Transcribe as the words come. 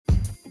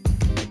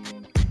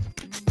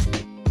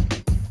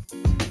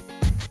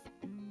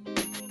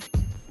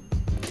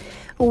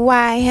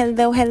Why,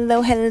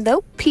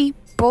 hello,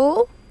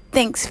 people.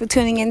 Thanks for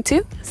tuning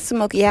into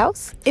Smoky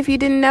House. If you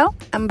didn't know,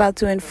 I'm about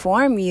to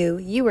inform you.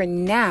 You are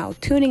now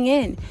tuning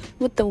in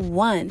with the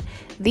one,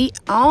 the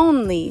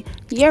only,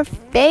 your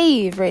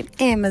favorite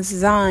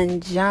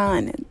Amazon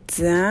Jonathan.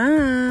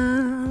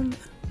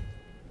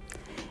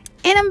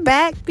 And I'm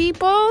back,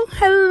 people.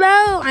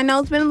 Hello. I know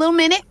it's been a little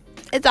minute.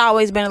 It's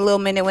always been a little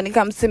minute when it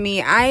comes to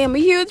me. I am a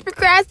huge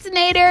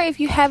procrastinator.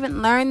 If you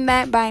haven't learned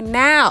that by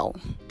now,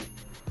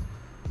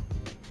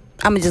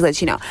 I'm going to just let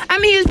you know.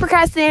 I'm a huge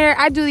procrastinator.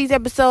 I do these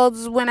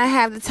episodes when I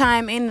have the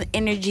time and the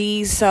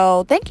energy.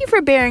 So thank you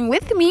for bearing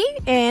with me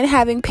and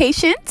having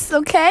patience.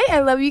 Okay.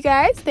 I love you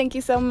guys. Thank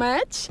you so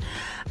much.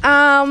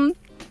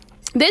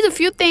 There's a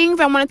few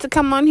things I wanted to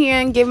come on here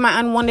and give my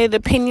unwanted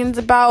opinions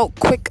about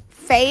quick,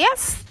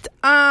 fast.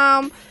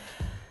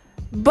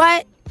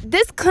 But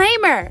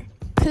disclaimer,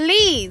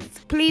 please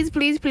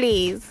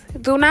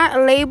do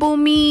not label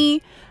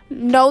me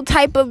no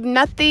type of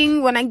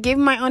nothing when I give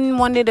my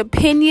unwanted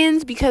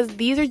opinions, because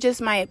these are just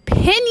my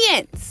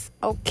opinions,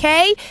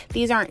 okay?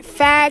 These aren't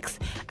facts.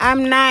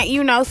 I'm not,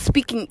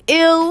 speaking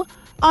ill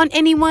on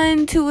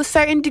anyone to a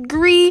certain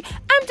degree.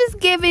 I'm just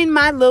giving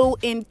my little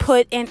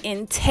input and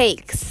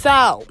intake.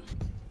 So,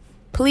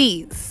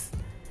 please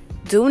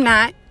do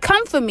not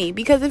come for me,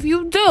 because if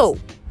you do,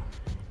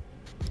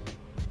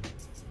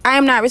 I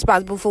am not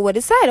responsible for what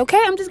is said,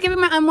 okay? I'm just giving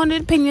my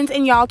unwanted opinions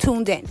and y'all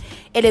tuned in.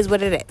 It is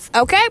what it is,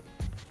 okay?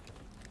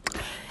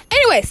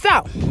 Anyway,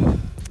 so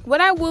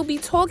what I will be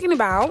talking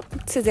about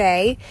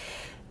today,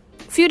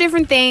 a few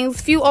different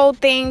things, few old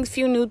things,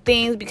 few new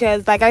things,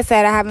 because like I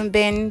said, I haven't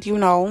been,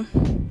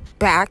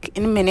 back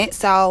in a minute.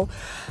 So,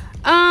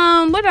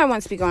 what do I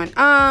want to speak on?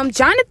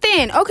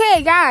 Jonathan.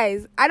 Okay,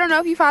 guys, I don't know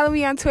if you follow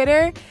me on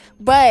Twitter,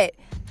 but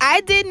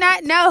I did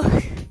not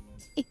know.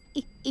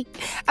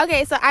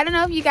 Okay, so I don't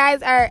know if you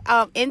guys are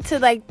into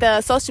like the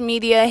social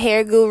media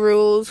hair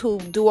gurus who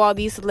do all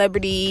these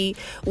celebrity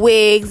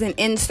wigs and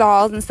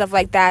installs and stuff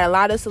like that. A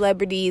lot of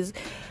celebrities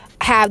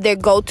have their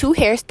go-to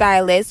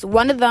hairstylist.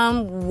 One of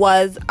them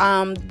was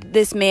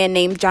this man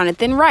named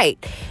Jonathan Wright,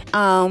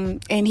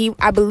 and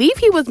I believe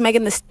he was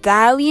Megan Thee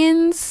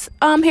Stallion's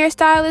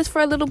hairstylist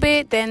for a little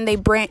bit. Then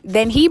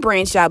he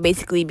branched out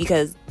basically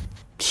because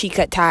she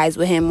cut ties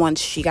with him once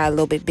she got a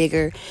little bit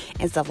bigger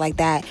and stuff like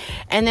that.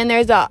 And then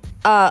there's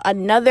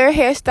another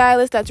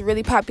hairstylist that's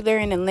really popular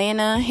in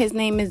Atlanta. His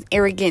name is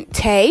Arrogant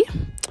Tay.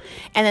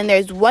 And then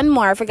there's one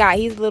more. I forgot.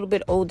 He's a little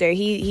bit older.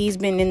 He's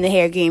been in the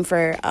hair game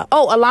for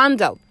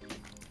Alonzo.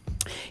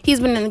 He's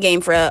been in the game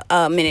for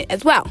a minute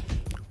as well.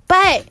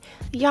 But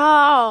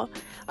y'all,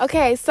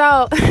 okay,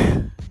 so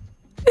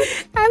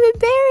I'm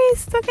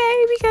embarrassed,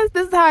 okay, because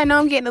this is how I know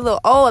I'm getting a little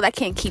old. I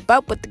can't keep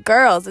up with the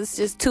girls. It's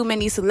just too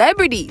many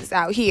celebrities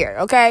out here,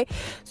 okay?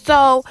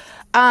 So,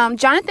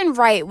 Jonathan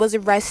Wright was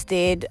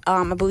arrested,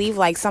 I believe,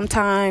 like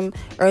sometime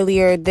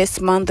earlier this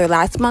month or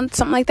last month,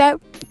 something like that,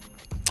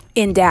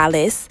 in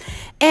Dallas.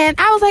 And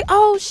I was like,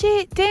 oh,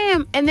 shit,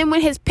 damn. And then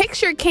when his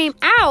picture came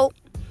out,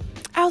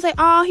 I was like,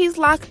 oh, he's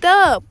locked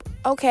up.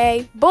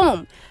 Okay,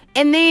 boom.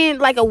 And then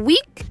like a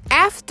week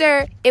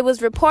after it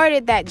was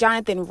reported that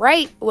Jonathan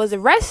Wright was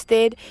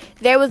arrested,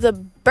 there was a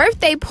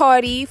birthday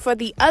party for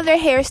the other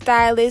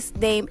hairstylist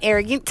named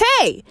Arrogant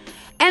Tay.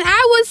 And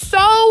I was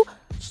so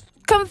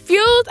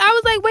confused. I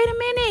was like, wait a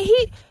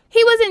minute.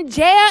 He was in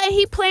jail and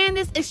he planned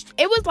this.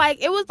 It was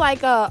like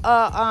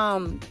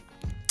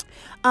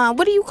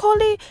what do you call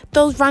it?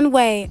 Those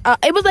runway.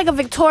 It was like a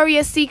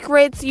Victoria's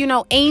Secrets,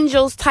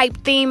 angels type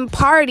theme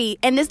party.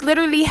 And this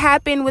literally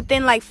happened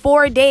within like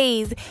 4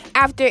 days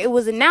after it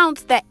was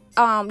announced that,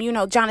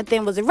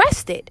 Jonathan was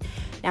arrested.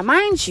 Now,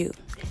 mind you,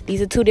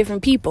 these are two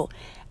different people.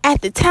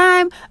 At the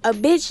time, a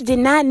bitch did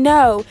not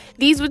know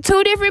these were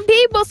two different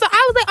people. So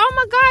I was like, oh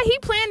my God, he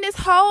planned this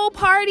whole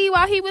party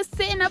while he was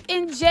sitting up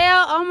in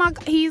jail. Oh my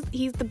God, he's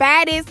the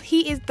baddest.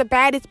 He is the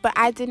baddest. But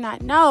I did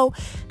not know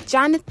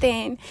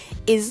Jonathan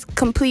is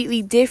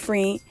completely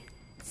different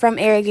from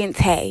Arrogant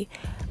Tay.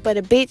 But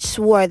a bitch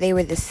swore they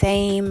were the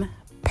same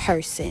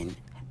person.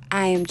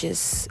 I am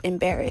just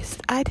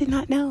embarrassed. I did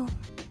not know.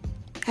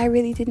 I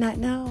really did not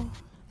know.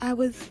 I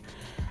was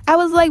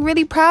like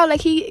really proud.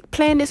 Like he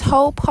planned this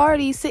whole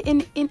party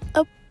sitting in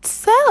a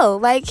cell.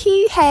 Like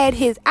he had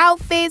his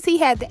outfits, he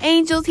had the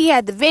angels, he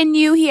had the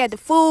venue, he had the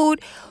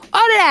food,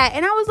 all of that.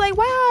 And I was like,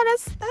 wow,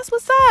 that's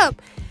what's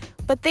up.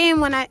 But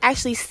then when I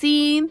actually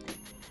seen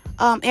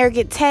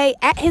Arrogant Tay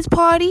at his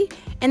party,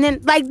 and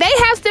then like they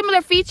have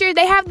similar features.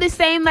 They have the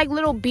same like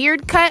little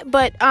beard cut,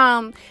 but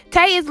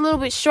Tay is a little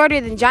bit shorter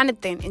than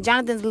Jonathan, and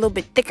Jonathan's a little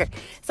bit thicker.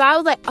 So I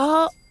was like,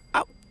 oh,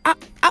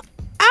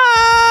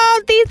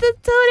 these are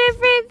two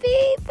different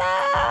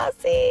people.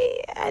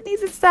 See, I need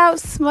to stop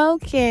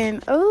smoking.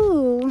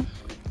 Ooh.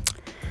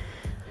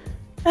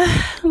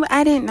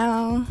 I didn't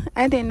know.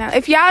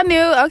 If y'all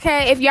knew,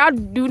 okay. If y'all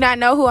do not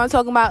know who I'm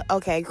talking about,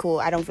 okay, cool.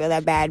 I don't feel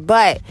that bad.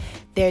 But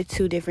they're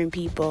two different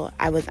people.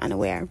 I was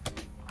unaware.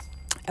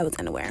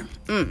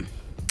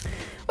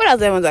 What What else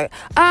did I want to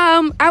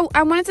talk?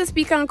 I wanted to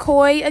speak on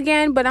Koi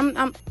again, but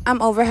I'm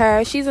over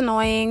her. She's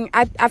annoying.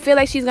 I feel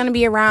like she's gonna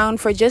be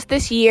around for just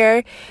this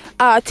year.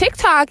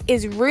 TikTok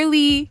is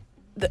really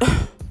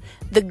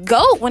the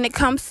GOAT when it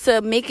comes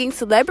to making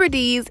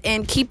celebrities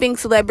and keeping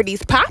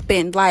celebrities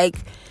popping. Like,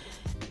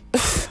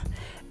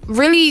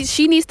 really,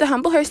 she needs to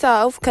humble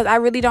herself, because I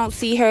really don't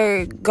see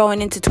her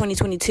going into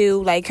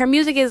 2022. Like, her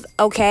music is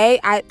okay.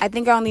 I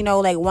think I only know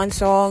like one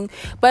song,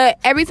 but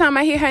every time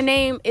I hear her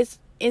name, it's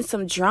in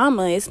some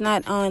drama. It's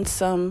not on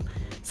some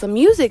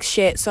music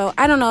shit. So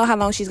I don't know how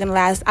long she's gonna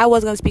last. I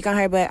was gonna speak on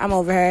her, but I'm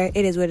over her.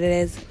 It is what it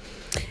is.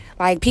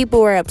 Like,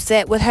 people were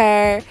upset with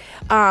her.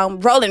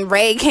 Rolling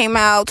Ray came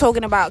out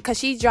talking about, because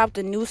she dropped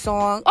a new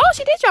song. Oh,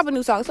 she did drop a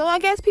new song, so I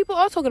guess people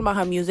are talking about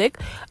her music.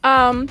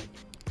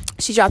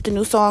 She dropped a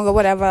new song or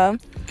whatever,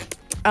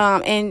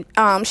 and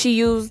she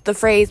used the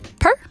phrase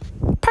purr,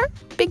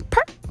 big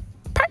purr.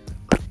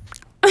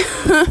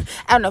 I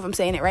don't know if I'm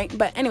saying it right,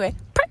 but anyway,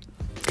 purr.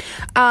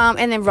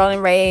 And then Rolling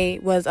Ray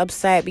was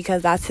upset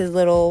because that's his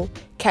little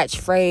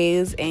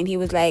catchphrase, and he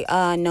was like,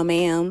 no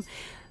ma'am.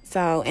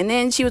 So, and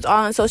then she was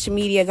all on social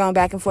media going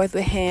back and forth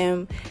with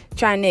him,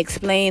 trying to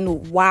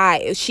explain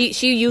why she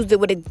used it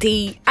with a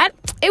D.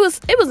 It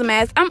was a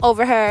mess. I'm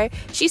over her.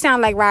 She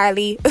sounded like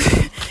Riley.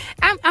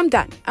 I'm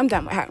done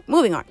with her.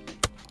 Moving on.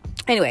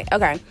 Anyway,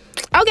 okay,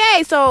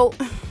 so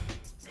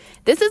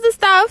this is the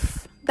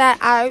stuff that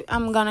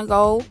I'm gonna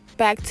go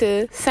back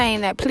to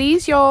saying, that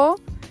please, y'all,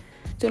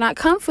 do not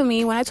come for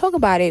me when I talk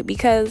about it,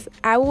 because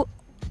I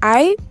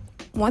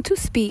want to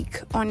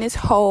speak on this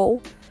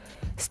whole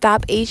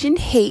Stop Asian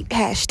Hate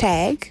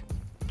hashtag.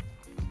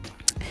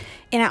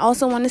 And I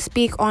also want to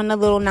speak on the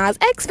Lil Nas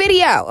X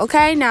video.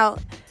 Okay, now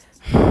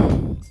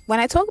when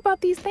I talk about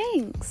these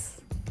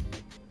things,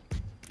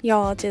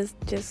 y'all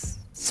just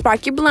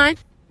spark your blunt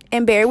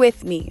and bear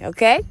with me,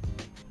 okay?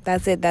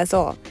 That's it, that's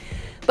all.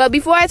 But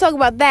before I talk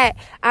about that,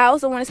 I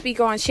also want to speak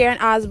on Sharon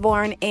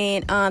Osbourne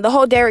and the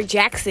whole Derek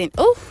Jackson.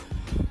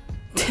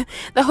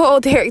 The whole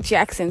Derek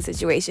Jackson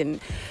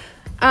situation.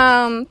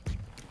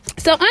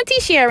 So Auntie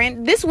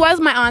Sharon, this was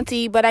my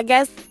auntie, but I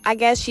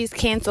guess she's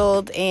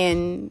canceled,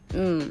 and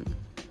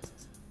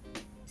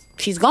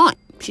she's gone.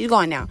 She's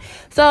gone now.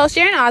 So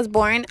Sharon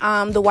Osbourne,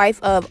 the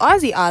wife of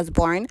Ozzy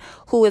Osbourne,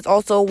 who is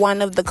also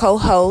one of the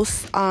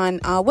co-hosts on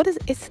what is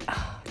it?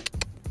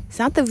 It's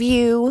not The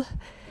View,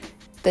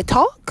 The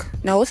Talk.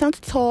 No, it's not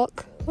The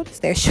Talk. What is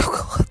their show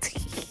called?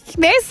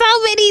 There's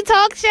so many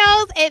talk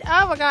shows, and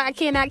oh my god, I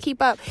cannot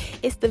keep up.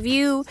 It's The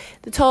View,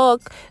 The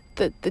Talk,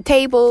 the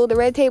Table, the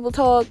Red Table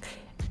Talk.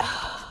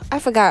 I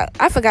forgot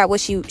what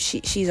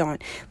she's on,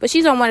 but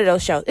she's on one of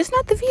those shows. It's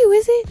not The View,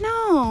 is it?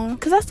 No,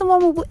 because that's the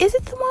one with. Is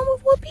it the one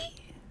with Whoopi?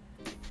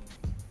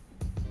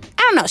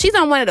 I don't know. She's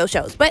on one of those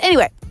shows, but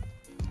anyway,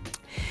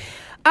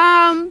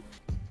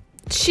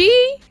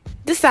 she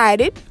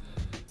decided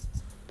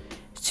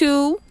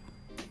to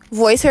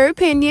voice her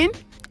opinion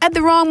at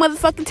the wrong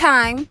motherfucking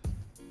time,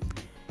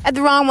 at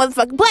the wrong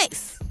motherfucking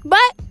place. But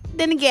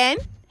then again,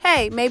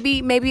 hey, maybe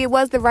it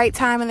was the right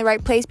time and the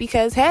right place,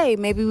 because, hey,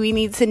 maybe we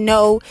need to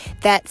know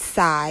that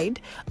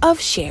side of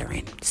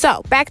Sharon.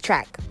 So,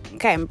 backtrack.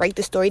 Okay, I'm going to break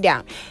the story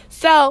down.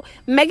 So,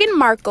 Meghan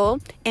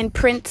Markle and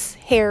Prince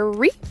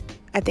Harry,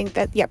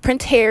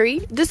 Prince Harry,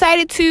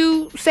 decided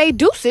to say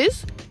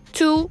deuces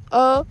to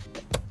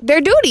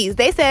their duties.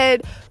 They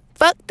said,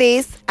 fuck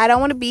this. I don't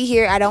want to be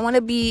here. I don't want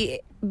to be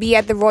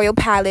at the royal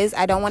palace.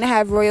 I don't want to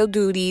have royal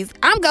duties.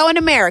 I'm going to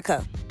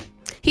America.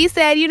 He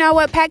said, you know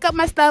what, pack up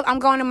my stuff. I'm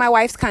going to my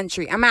wife's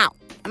country. I'm out.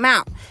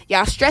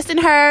 Y'all stressing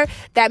her.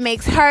 That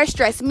makes her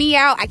stress me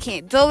out. I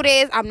can't do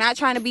this. I'm not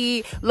trying to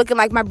be looking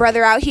like my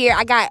brother out here.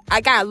 I got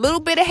a little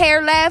bit of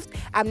hair left.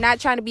 I'm not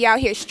trying to be out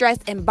here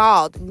stressed and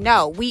bald.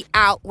 No, we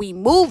out. We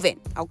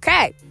moving.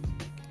 Okay.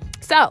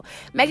 So,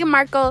 Meghan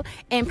Markle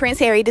and Prince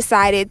Harry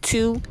decided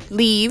to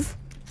leave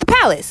the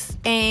palace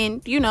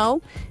and,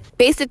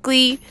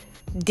 basically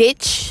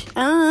ditch.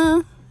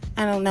 I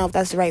don't know if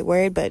that's the right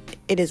word, but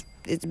it's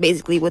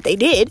basically what they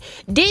did.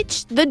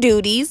 Ditch the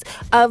duties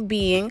of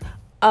being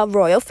a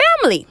royal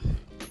family.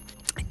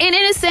 And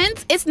in a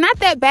sense, it's not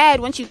that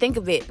bad once you think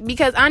of it,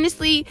 because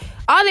honestly,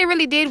 all they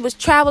really did was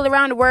travel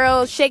around the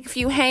world, shake a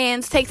few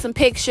hands, take some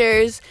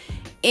pictures,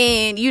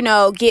 and,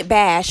 get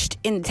bashed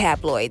in the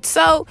tabloids.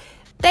 So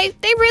they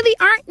really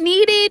aren't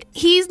needed.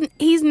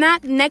 He's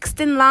not next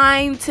in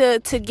line to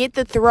get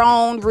the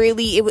throne,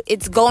 really.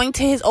 It's going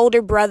to his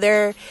older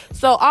brother.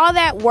 So all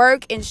that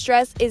work and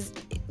stress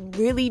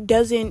really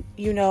doesn't,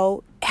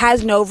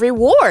 has no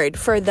reward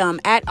for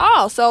them at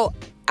all. So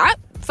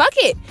fuck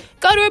it.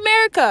 Go to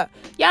America.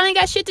 Y'all ain't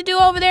got shit to do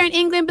over there in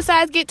England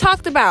besides get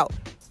talked about.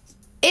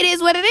 It is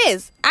what it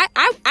is.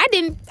 I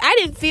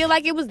didn't feel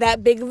like it was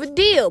that big of a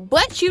deal.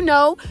 But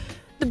the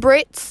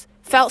Brits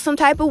felt some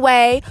type of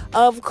way.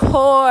 Of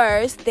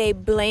course, they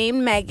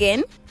blamed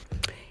Meghan.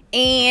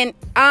 And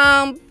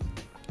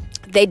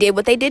they did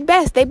what they did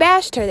best. They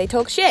bashed her. They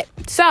talked shit.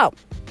 So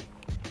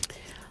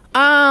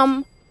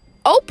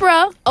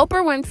Oprah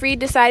Winfrey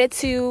decided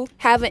to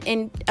have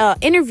an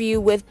interview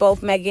with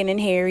both Meghan and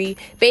Harry,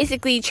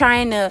 basically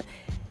trying to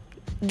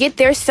get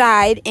their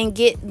side and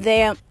get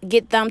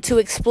them to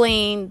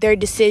explain their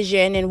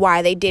decision and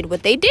why they did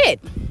what they did.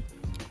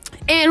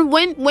 And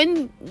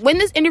when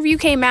this interview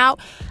came out,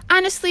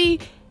 honestly,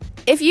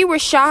 if you were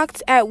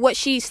shocked at what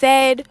she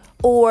said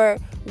or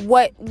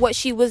what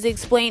she was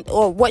explained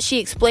or what she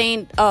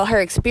explained her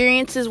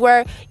experiences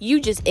were,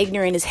 you just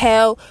ignorant as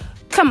hell.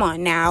 Come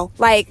on now.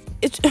 Like,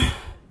 it's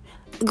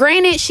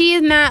granted, she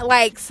is not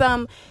like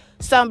some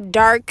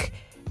dark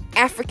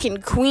African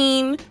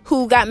queen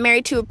who got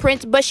married to a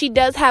prince, but she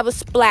does have a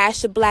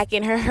splash of black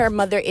in her. Her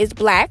mother is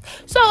black,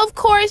 so of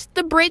course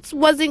the Brits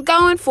wasn't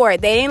going for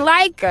it. They didn't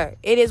like her.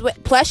 It is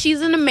what. Plus,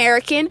 she's an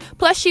American.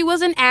 Plus, she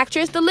was an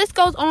actress. The list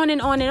goes on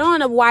and on and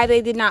on of why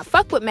they did not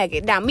fuck with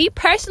Meghan. Now, me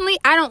personally,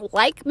 I don't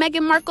like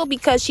Meghan Markle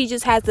because she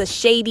just has a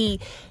shady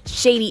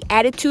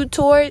attitude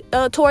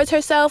towards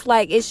herself.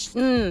 Like, it's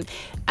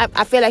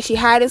I feel like she's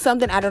hiding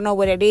something. I don't know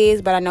what it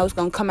is, but I know it's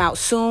going to come out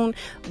soon.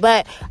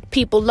 But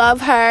people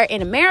love her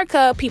in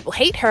America. People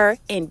hate her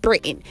in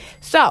Britain.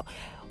 So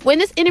when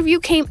this interview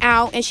came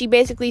out and she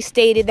basically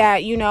stated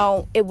that, you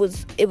know, it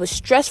was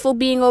stressful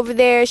being over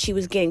there. She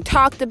was getting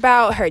talked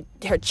about. Her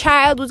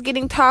child was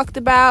getting talked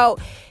about.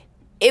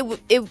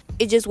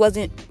 It just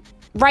wasn't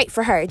right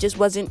for her. It just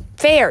wasn't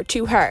fair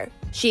to her.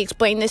 She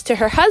explained this to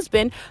her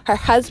husband. Her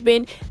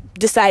husband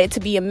decided to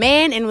be a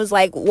man and was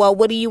like, well,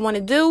 what do you want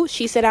to do?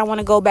 She said, I want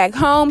to go back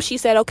home. He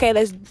said, okay,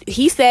 let's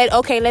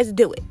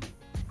do it.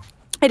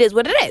 It is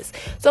what it is.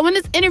 So when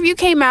this interview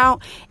came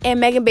out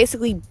and Meghan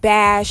basically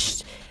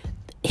bashed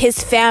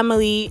his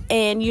family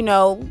and, you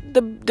know,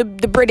 the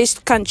British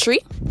country,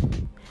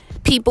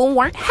 people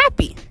weren't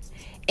happy.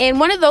 And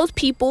one of those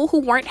people who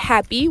weren't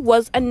happy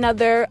was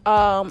another,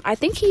 I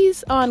think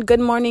he's on Good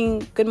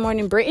Morning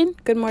Britain.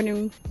 Good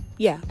Morning.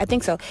 Yeah, I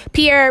think so.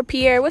 Pierre,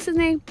 what's his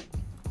name?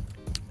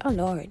 Oh,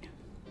 Lord.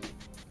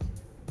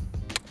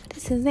 What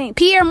is his name?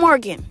 Piers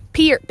Morgan.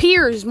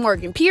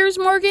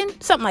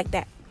 Something like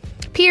that.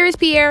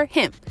 Pierre,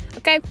 him.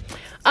 Okay.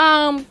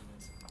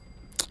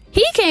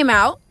 He came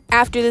out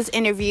after this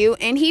interview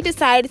and he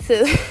decided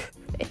to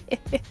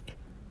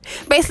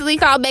basically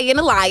call Meghan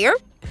a liar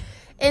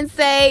and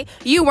say,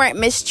 you weren't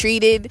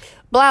mistreated,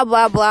 blah,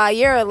 blah, blah.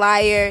 You're a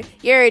liar.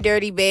 You're a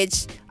dirty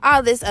bitch.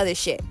 All this other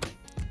shit.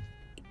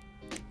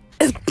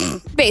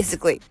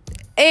 Basically.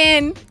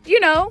 And, you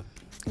know,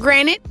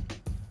 granted,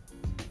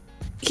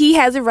 he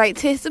has a right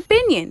to his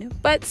opinion.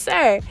 But,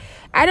 sir,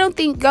 I don't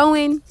think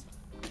going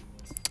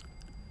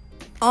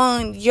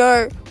on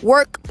your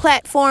work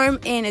platform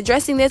and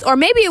addressing this, or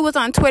maybe it was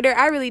on Twitter.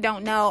 I really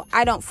don't know.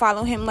 I don't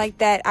follow him like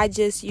that. I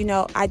just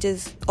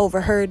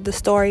overheard the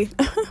story.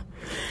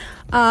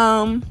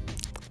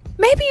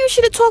 Maybe you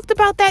should have talked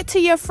about that to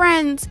your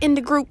friends in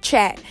the group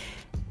chat.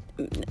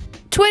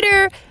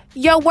 Twitter,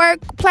 your work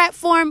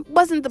platform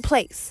wasn't the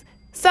place.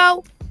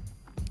 So,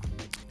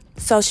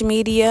 social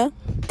media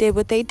did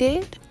what they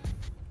did.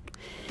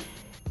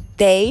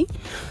 They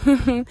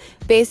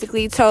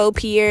basically told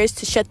Piers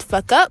to shut the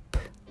fuck up.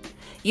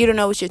 You don't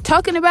know what you're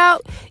talking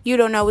about. You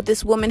don't know what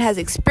this woman has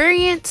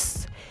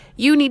experienced.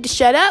 You need to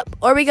shut up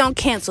or we're going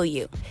to cancel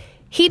you.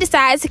 He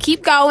decides to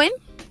keep going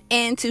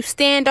and to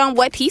stand on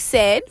what he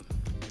said.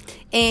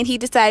 And he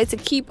decided to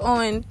keep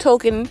on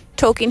talking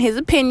his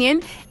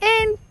opinion.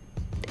 And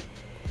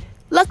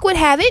luck would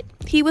have it,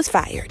 he was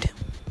fired.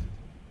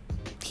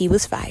 He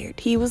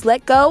was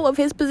let go of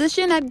his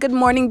position at Good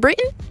Morning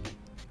Britain.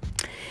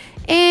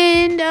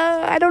 And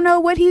I don't know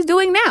what he's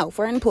doing now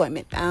for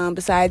employment,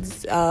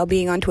 besides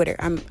being on Twitter.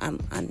 I'm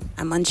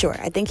unsure.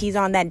 I think he's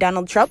on that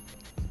Donald Trump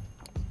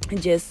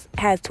and just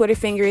has Twitter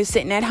fingers,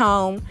 sitting at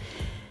home,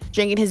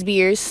 drinking his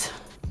beers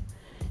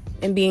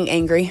and being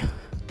angry.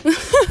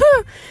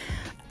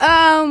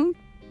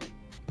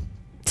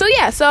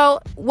 So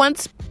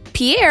once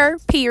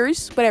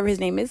Piers, whatever his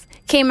name is,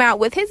 came out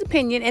with his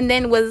opinion and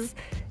then was,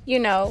 you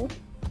know,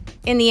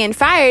 in the end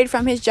fired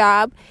from his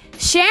job,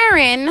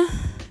 Sharon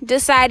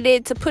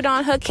decided to put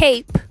on her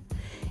cape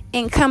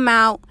and come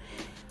out.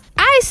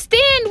 I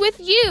stand with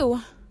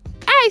you.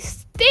 I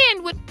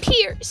stand with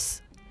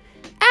Piers.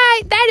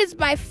 That is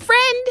my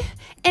friend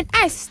and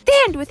I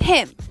stand with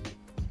him.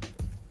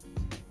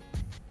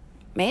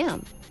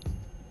 Ma'am.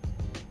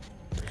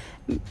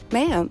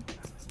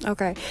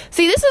 Okay.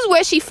 See, this is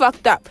where she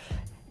fucked up.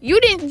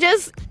 You didn't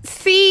just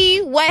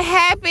see what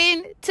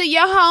happened to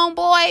your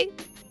homeboy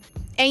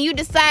and you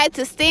decide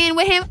to stand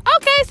with him.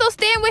 Okay, so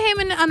stand with him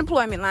in the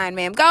unemployment line,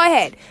 ma'am. Go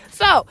ahead.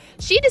 So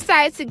she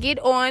decides to get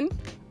on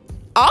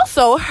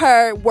also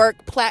her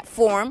work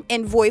platform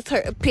and voice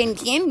her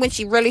opinion when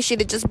she really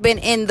should have just been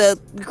in the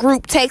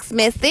group text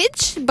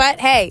message. But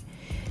hey,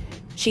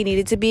 she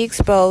needed to be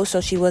exposed, so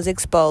she was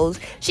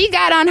exposed. She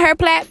got on her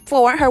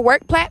platform, her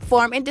work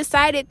platform, and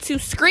decided to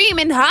scream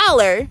and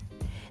holler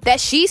that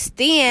she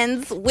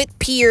stands with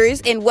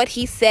Piers and what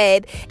he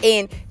said,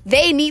 and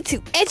they need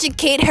to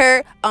educate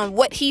her on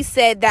what he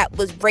said that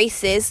was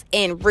racist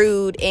and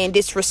rude and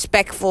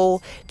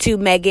disrespectful to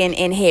Meghan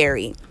and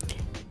Harry.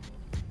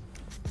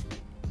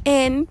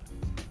 And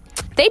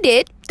they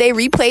did. They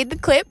replayed the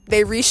clip.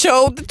 They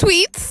re-showed the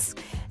tweets.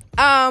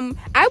 I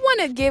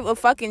want to give a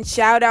fucking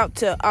shout out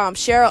to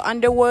Cheryl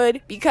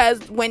Underwood,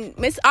 because when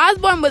Miss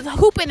Osborne was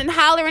hooping and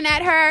hollering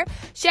at her,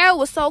 Cheryl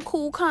was so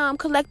cool, calm,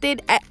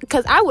 collected.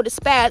 Because I would have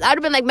spazzed. I'd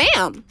have been like,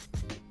 ma'am,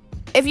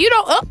 if you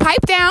don't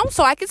pipe down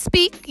so I can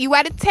speak. You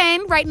at a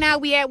 10 right now.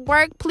 We at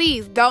work.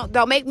 Please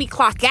don't make me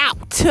clock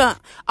out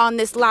on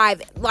this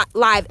live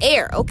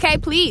air. Okay,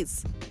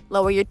 please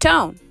lower your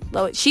tone.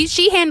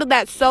 She handled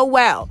that so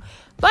well.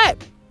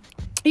 But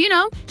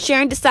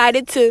Sharon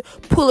decided to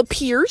pull a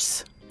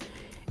Pierce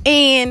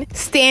and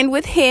stand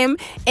with him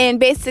and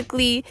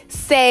basically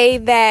say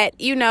that,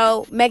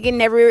 Meghan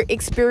never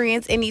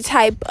experienced any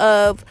type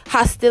of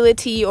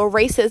hostility or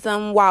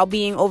racism while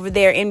being over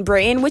there in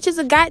Britain, which is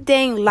a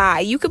goddamn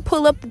lie. You could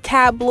pull up the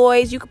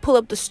tabloids, you could pull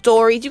up the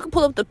stories, you could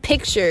pull up the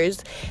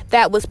pictures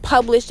that was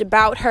published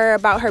about her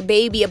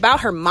baby, about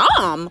her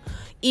mom,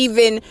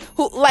 even,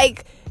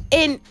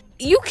 and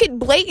you could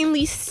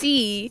blatantly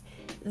see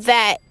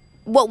that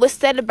what was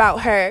said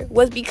about her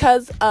was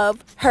because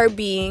of her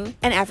being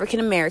an African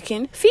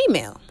American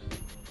female.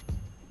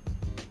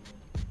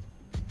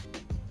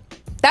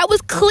 That was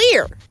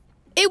clear.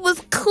 It was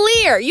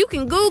clear. You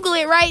can Google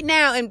it right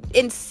now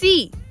and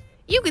see.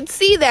 You can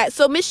see that.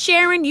 So Miss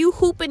Sharon, you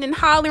hooping and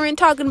hollering,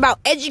 talking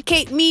about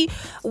educate me.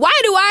 Why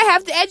do I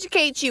have to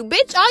educate you?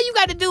 Bitch, all you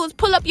got to do is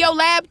pull up your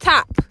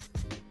laptop.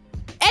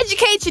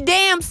 Educate your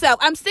damn self.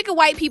 I'm sick of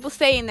white people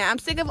saying that. I'm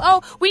sick of,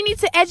 we need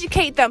to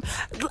educate them.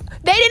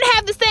 They didn't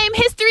have the same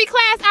history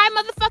class I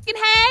motherfucking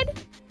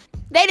had.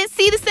 They didn't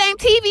see the same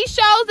TV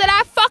shows that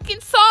I fucking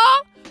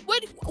saw.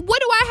 What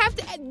do I have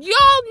to...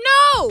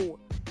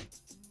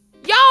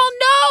 Y'all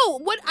know.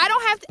 What? I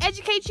don't have to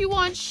educate you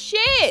on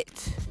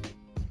shit.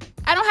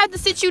 I don't have to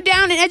sit you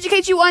down and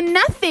educate you on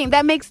nothing.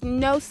 That makes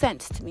no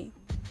sense to me.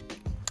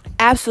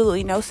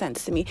 Absolutely no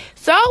sense to me.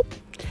 So...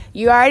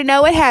 you already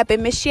know what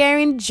happened. Miss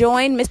Sharon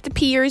joined Mr.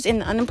 Piers in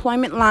the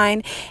unemployment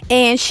line,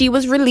 and she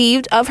was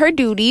relieved of her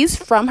duties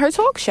from her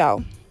talk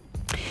show.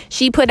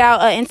 She put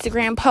out an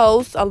Instagram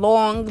post, a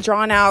long,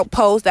 drawn-out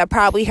post that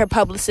probably her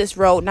publicist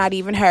wrote, not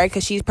even her,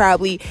 because she's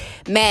probably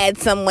mad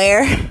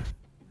somewhere.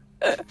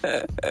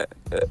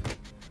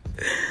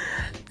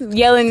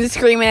 Yelling and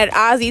screaming at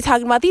Ozzy,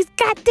 talking about these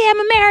goddamn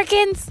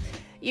Americans.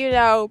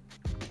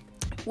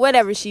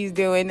 Whatever she's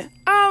doing.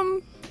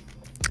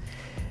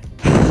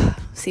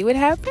 See what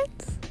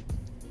happens?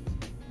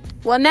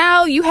 Well,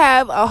 now you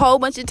have a whole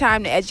bunch of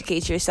time to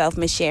educate yourself,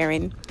 Miss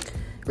Sharon.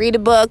 Read a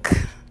book.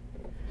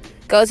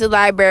 Go to the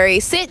library.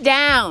 Sit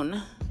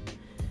down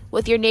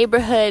with your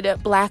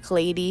neighborhood black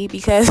lady,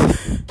 because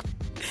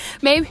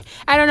maybe,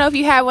 I don't know if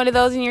you have one of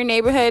those in your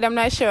neighborhood. I'm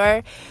not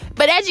sure.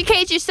 But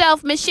educate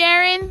yourself, Miss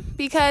Sharon,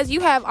 because you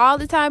have all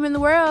the time in the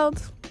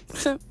world.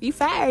 You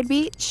fired,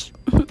 bitch.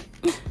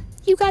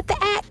 You got the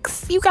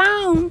axe. You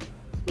gone.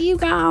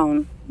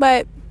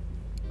 But...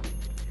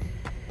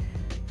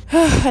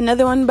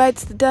 another one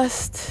bites the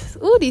dust.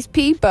 Ooh, these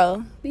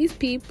people.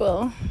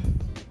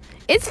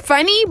 It's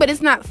funny, but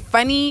it's not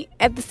funny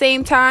at the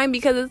same time,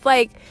 because it's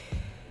like,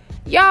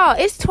 y'all,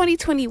 it's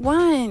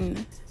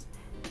 2021.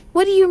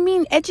 What do you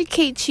mean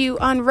educate you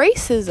on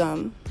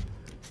racism?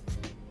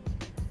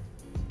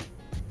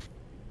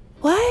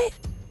 What?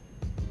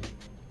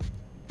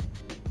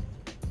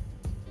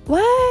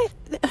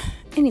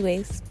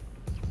 Anyways.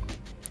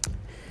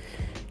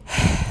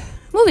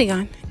 Moving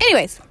on.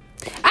 Anyways.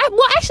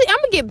 Actually, I'm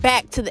gonna get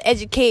back to the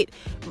educate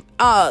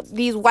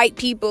these white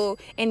people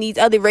and these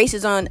other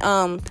races on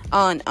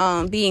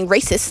being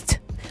racist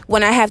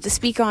when I have to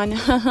speak on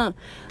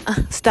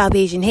stop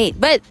Asian hate.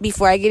 But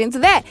before I get into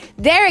that,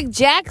 Derek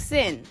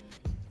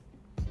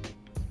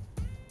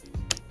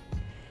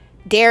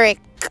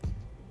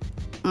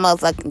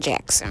motherfucking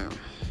Jackson,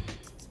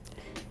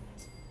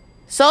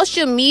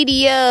 social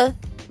media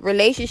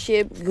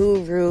relationship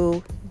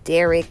guru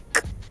Derek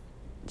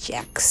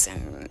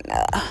Jackson.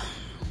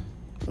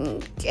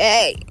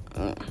 Okay.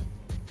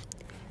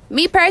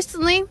 Me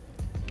personally,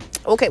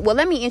 okay, well,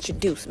 let me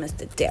introduce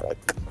Mr. Derek.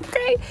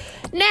 Okay.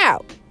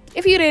 Now,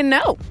 if you didn't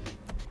know,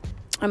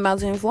 I'm about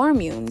to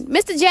inform you.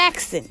 Mr.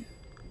 Jackson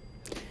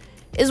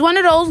is one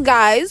of those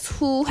guys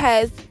who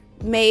has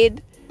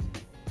made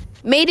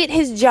it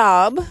his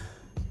job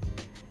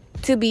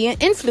to be an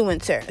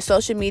influencer, a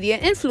social media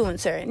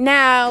influencer.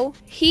 Now,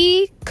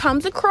 he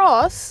comes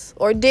across,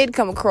 or did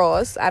come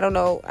across, I don't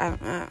know.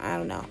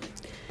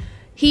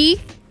 He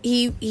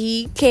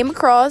came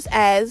across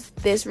as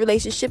this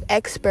relationship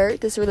expert,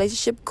 this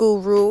relationship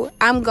guru.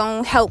 I'm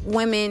going to help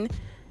women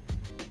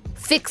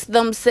fix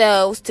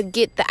themselves to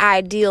get the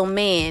ideal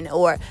man.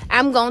 Or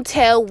I'm going to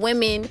tell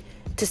women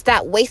to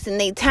stop wasting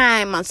their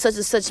time on such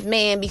and such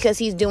man because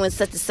he's doing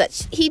such and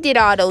such. He did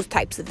all those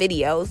types of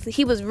videos.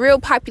 He was real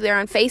popular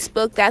on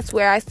Facebook. That's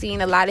where I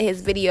seen a lot of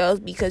his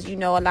videos, because a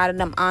lot of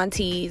them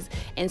aunties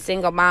and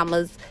single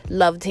mamas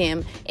loved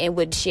him and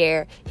would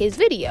share his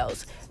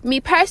videos. Me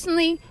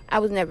personally, I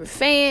was never a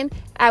fan.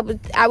 I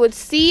would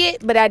see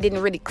it, but I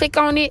didn't really click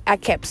on it. I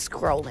kept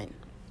scrolling.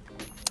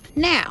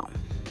 Now,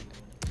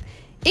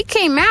 it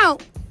came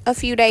out a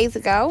few days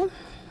ago,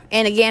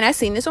 and again, I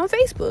seen this on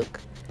Facebook,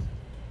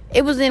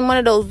 It was in one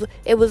of those,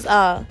 it was,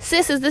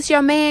 Sis, Is This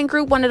Your Man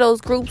group? One of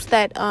those groups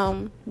that,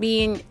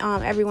 be in,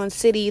 everyone's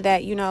city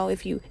that, you know,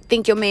 if you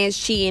think your man's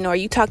cheating or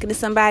you talking to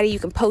somebody, you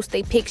can post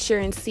a picture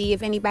and see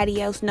if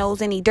anybody else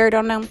knows any dirt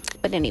on them.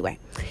 But anyway,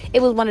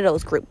 it was one of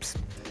those groups.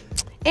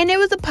 And there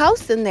was a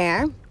post in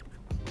there,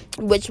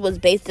 which was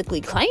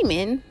basically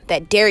claiming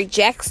that Derrick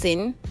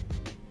Jaxn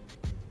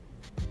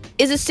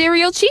is a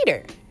serial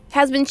cheater,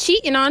 has been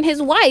cheating on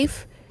his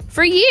wife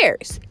for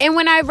years. And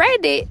when I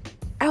read it,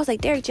 I was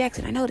like, Derrick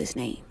Jaxn, I know this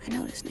name.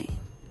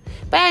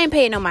 But I ain't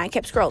paying no mind. I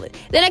kept scrolling.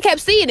 Then I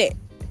kept seeing it.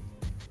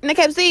 And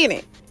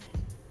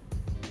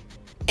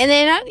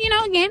then,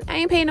 again, I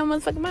ain't paying no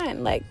motherfucking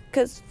mind. Like,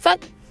 because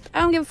fuck,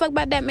 I don't give a fuck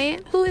about that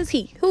man. Who is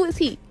he?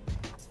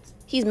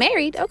 He's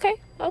married. Okay.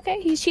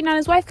 He's cheating on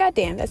his wife.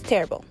 Goddamn, that's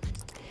terrible.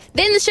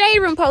 Then the Shade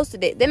Room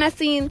posted it. Then I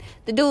seen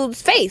the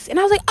dude's face. And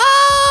I was like,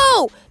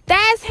 oh,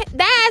 that's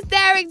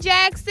Derrick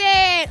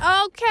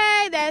Jaxn.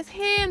 Okay, that's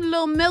him,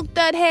 little milk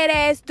dud head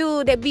ass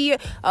dude that be.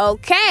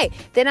 Okay.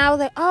 Then I was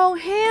like, oh,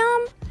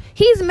 him?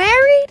 He's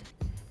married?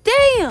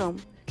 Damn.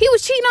 He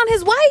was cheating on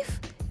his wife?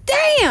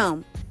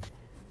 Damn.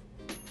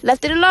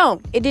 Left it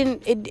alone. It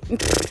didn't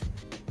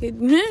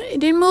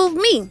move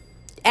me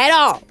at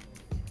all.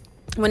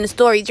 When the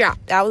story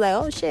dropped, I was like,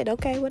 oh shit,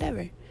 okay,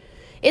 whatever.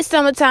 It's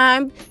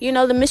summertime,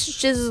 the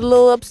mistress is a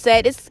little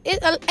upset.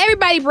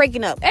 Everybody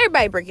breaking up.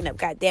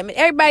 God damn it,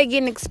 everybody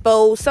getting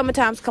exposed.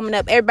 Summertime's coming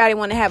up. Everybody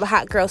want to have a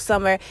hot girl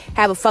summer,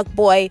 have a fuck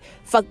boy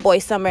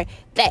summer.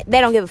 They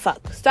don't give a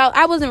fuck. So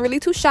I wasn't really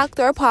too shocked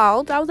or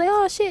appalled. I was like,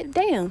 oh shit,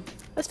 damn,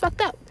 that's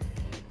fucked up.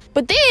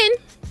 But then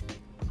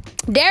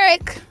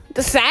Derrick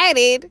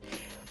decided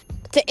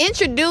to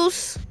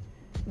introduce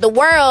the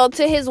world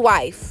to his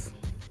wife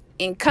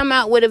and come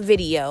out with a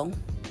video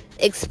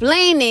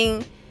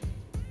explaining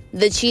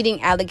the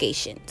cheating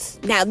allegations.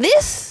 Now,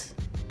 this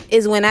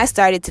is when I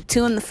started to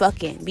tune the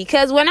fuck in.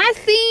 Because when I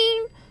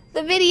seen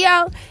the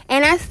video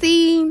and I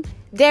seen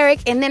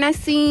Derrick and then I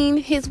seen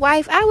his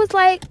wife, I was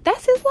like,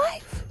 that's his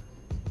wife?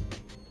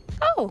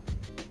 Oh.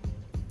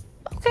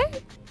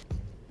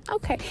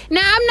 Okay.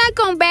 Now, I'm not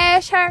going to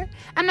bash her.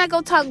 I'm not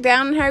going to talk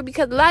down on her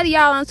because a lot of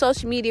y'all on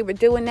social media were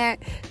doing that.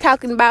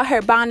 Talking about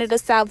her bonnet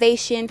of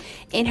salvation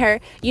and her,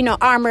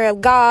 armor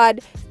of God.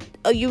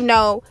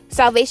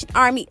 Salvation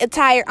Army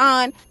attire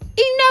on.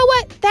 You know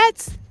what?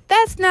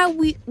 That's not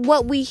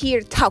what we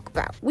here to talk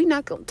about. We're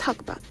not going to talk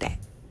about that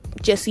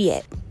just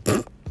yet.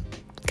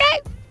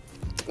 Okay?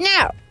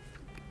 Now,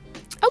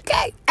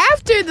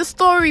 after the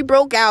story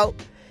broke out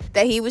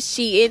that he was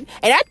cheating,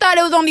 and I thought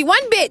it was only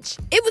one bitch.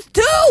 It was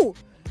two.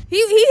 He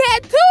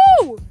had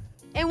two.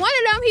 And one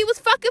of them he was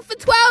fucking for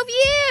 12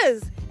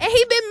 years. And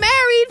he been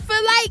married for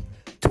like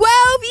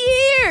 12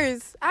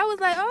 years. I was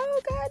like,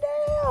 oh,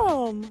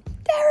 goddamn.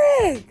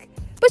 Derrick.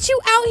 But you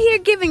out here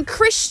giving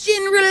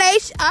Christian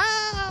relations.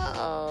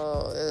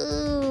 Oh,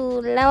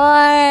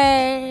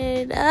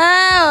 Lord.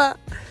 Oh,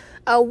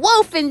 a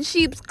wolf in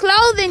sheep's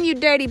clothing, you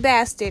dirty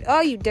bastard. Oh,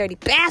 you dirty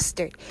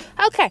bastard.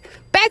 Okay,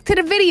 back to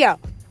the video.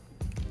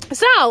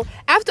 So,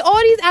 after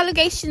all these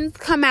allegations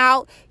come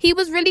out, he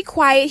was really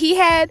quiet. He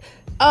had,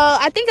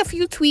 I think, a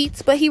few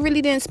tweets, but he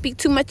really didn't speak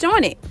too much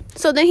on it.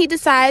 So then he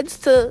decides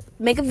to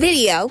make a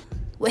video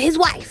with his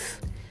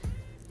wife,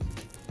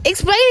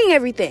 explaining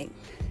everything.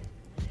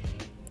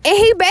 And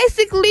he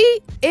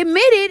basically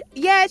admitted,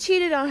 yeah, I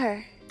cheated on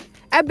her.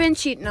 I've been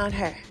cheating on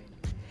her.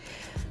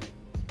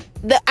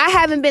 I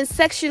haven't been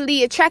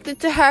sexually attracted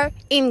to her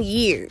in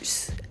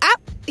years.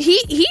 He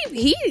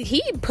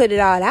put it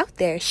all out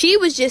there. She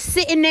was just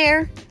sitting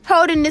there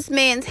holding this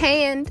man's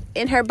hand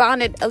in her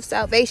bonnet of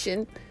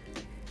salvation,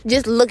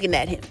 just looking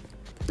at him,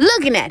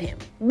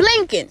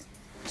 blinking,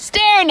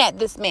 staring at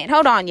this man.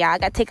 Hold on, y'all. I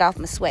gotta take off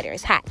my sweater.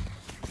 It's hot.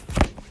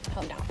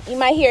 Hold on. You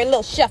might hear a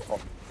little shuffle.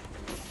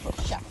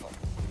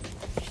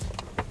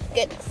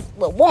 Goodness, a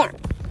little warm.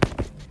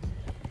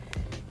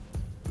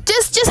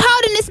 Just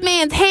holding this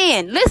man's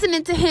hand,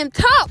 listening to him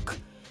talk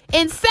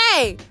and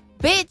say,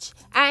 bitch,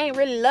 I ain't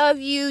really love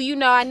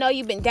you. I know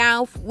you've been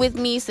down with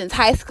me since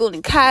high school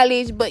and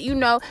college, but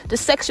the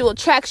sexual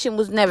attraction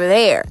was never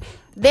there.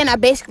 Then I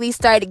basically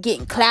started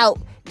getting clout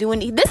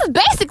doing this is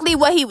basically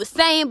what he was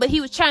saying, but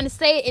he was trying to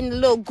say it in a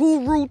little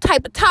guru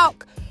type of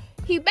talk.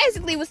 He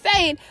basically was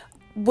saying,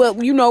 well,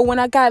 when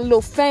I got a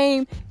little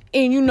fame,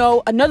 and,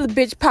 another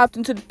bitch popped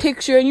into the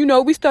picture.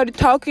 And, we started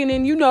talking.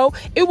 And,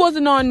 it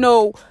wasn't on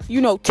no,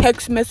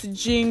 text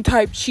messaging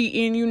type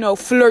cheating,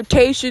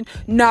 flirtation.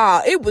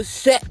 Nah, it was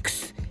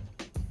sex.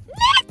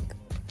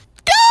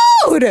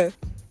 Dude!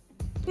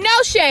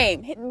 No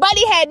shame.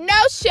 Buddy had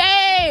no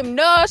shame.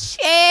 No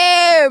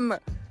shame.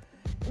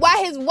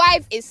 While his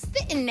wife is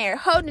sitting there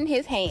holding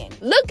his hand.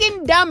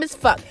 Looking dumb as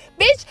fuck.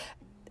 Bitch,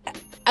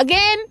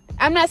 again,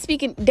 I'm not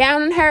speaking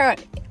down on her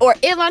or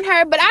ill on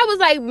her, but I was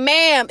like,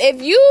 ma'am,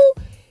 if you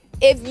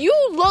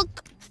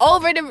look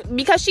over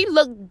because she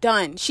looked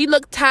done. She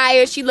looked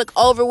tired. She looked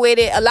over with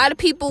it. A lot of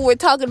people were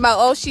talking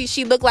about,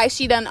 she looked like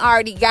she done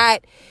already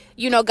got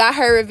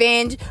her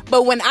revenge.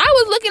 But when I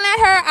was looking at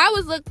her,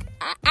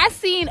 I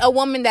seen a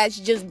woman that's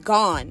just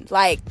gone.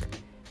 Like,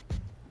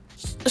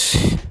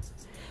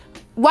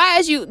 why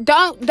is you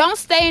don't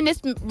stay in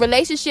this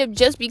relationship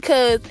just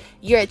because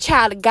you're a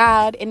child of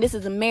God and this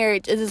is a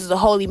marriage, this is a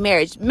holy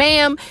marriage.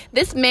 Ma'am,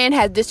 this man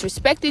has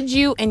disrespected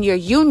you and your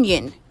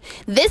union.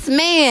 This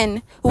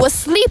man was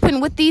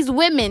sleeping with these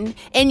women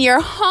in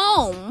your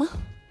home,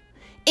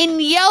 in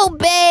your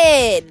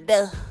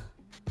bed.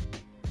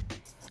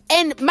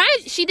 And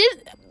she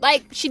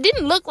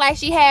didn't look like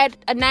she had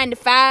a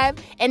 9-to-5,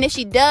 and if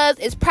she does,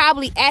 it's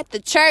probably at the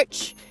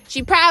church.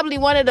 She probably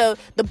one of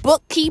the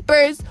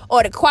bookkeepers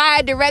or the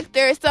choir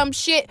director or some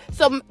shit.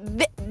 So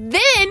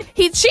then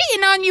he's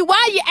cheating on you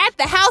while you're at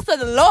the house of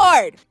the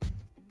Lord.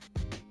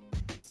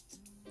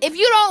 If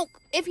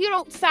you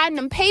don't sign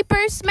them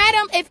papers,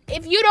 madam,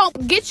 if you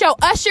don't get your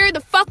usher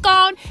the fuck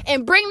on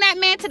and bring that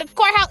man to the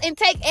courthouse and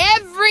take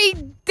every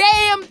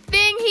damn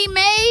thing he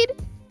made.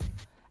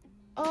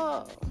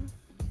 Oh.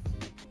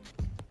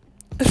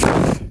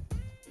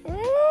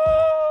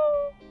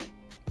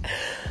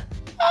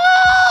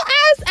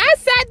 I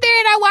sat there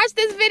and I watched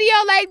this video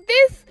like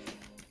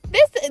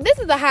this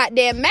is a hot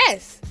damn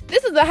mess.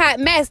 This is a hot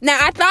mess. Now,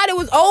 I thought it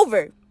was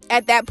over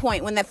at that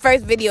point when that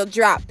first video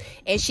dropped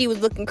and she was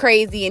looking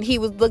crazy and he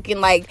was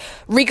looking like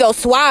Rico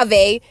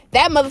Suave.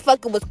 That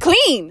motherfucker was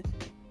clean.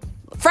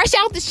 Fresh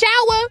out the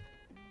shower.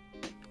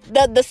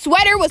 The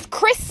sweater was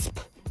crisp.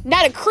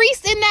 Not a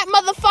crease in that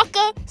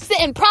motherfucker.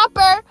 Sitting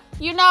proper,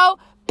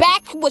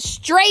 back was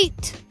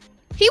straight.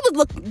 He was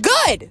looking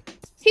good.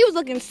 He was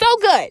looking so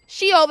good.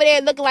 She over there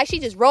looking like she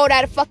just rolled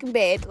out of fucking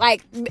bed.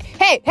 Like,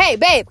 hey,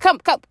 babe, come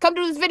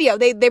do this video.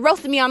 They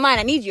roasted me online.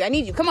 I need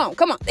you. Come on.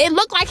 It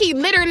looked like he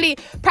literally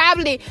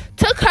probably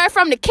took her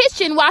from the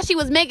kitchen while she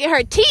was making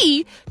her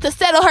tea to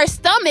settle her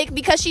stomach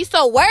because she's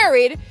so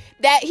worried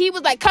that he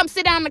was like, come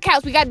sit down on the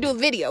couch. We got to do a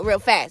video real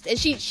fast. And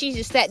she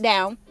just sat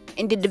down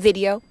and did the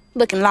video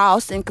looking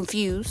lost and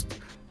confused.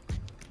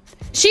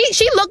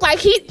 She looked like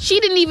she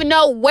didn't even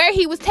know where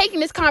he was taking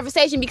this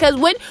conversation, because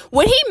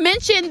when he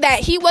mentioned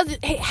that he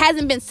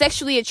hasn't been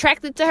sexually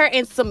attracted to her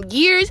in some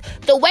years,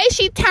 the way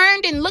she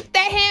turned and looked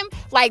at him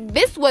like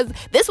this was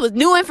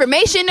new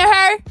information to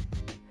her.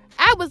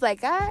 I was like,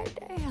 God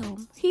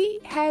damn, he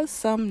has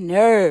some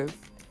nerve.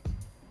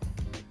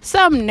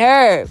 Some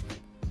nerve.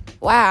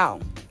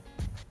 Wow.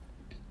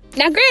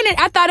 Now, granted,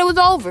 I thought it was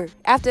over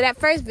after that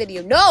first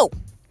video. No,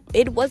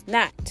 it was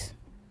not.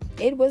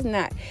 It was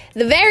not.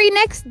 The very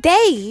next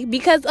day,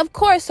 because of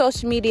course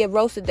social media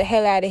roasted the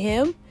hell out of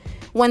him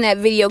when that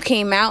video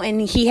came out and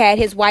he had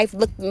his wife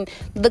looking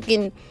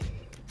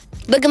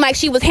like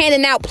she was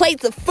handing out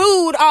plates of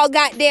food all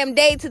goddamn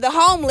day to the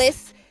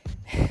homeless.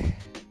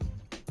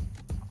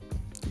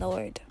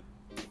 Lord.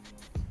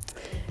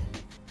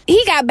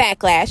 He got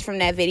backlash from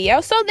that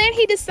video. So then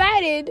he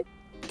decided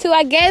to,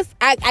 I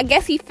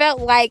guess he felt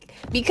like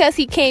because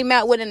he came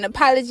out with an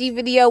apology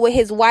video with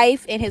his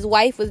wife and his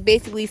wife was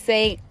basically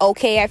saying,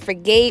 okay, I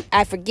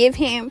forgive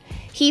him.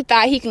 He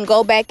thought he can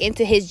go back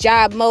into his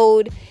job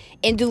mode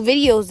and do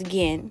videos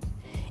again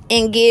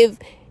and give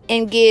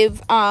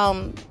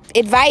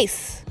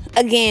advice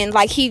again,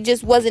 like he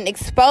just wasn't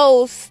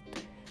exposed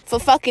for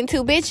fucking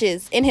two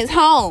bitches in his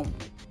home.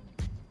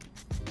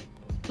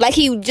 Like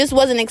he just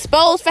wasn't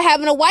exposed for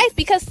having a wife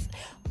because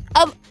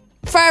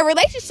for a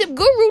relationship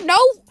guru, no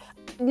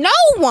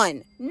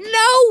one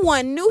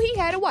knew he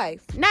had a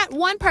wife. Not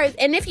one person.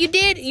 And if you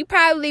did, you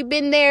probably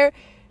been there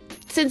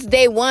since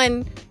day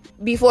one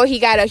before he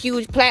got a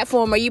huge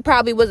platform, or you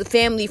probably was a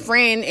family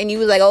friend and you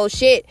was like, oh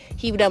shit,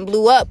 he done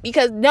blew up,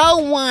 because no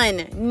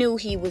one knew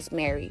he was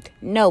married.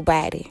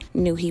 Nobody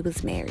knew he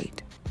was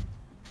married.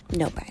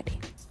 Nobody.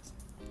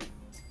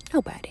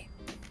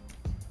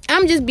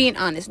 I'm just being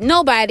honest.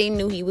 Nobody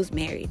knew he was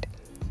married.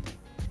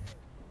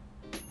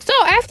 So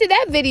after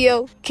that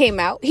video came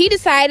out, he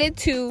decided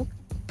to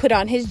put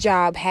on his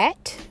job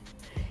hat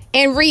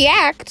and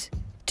react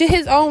to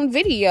his own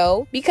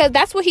video, because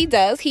that's what he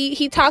does.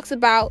 He talks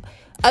about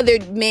other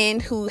men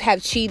who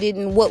have cheated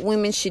and what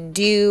women should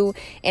do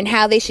and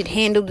how they should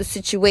handle the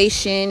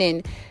situation,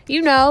 and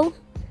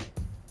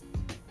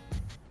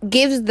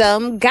gives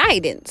them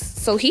guidance.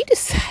 So he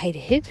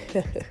decided,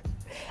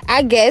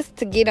 I guess,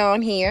 to get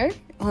on here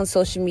on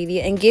social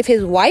media and give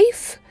his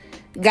wife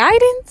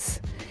guidance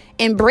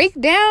and break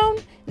down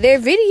their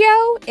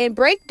video and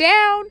break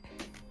down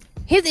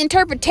his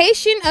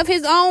interpretation of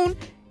his own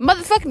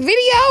motherfucking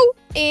video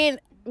and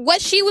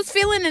what she was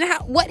feeling and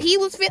what he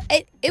was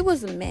feeling. It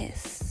was a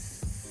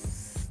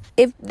mess.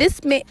 If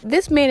this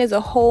man is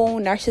a whole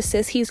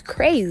narcissist, he's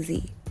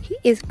crazy. He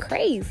is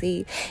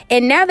crazy.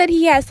 And now that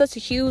he has such a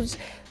huge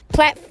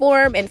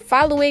platform and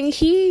following,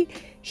 he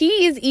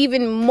is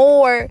even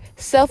more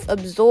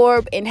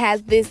self-absorbed and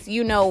has this,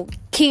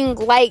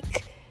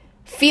 king-like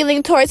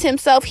feeling towards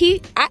himself.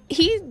 He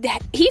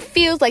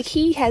feels like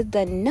he has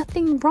done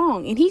nothing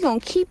wrong, and he gonna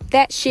keep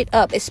that shit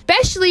up,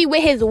 especially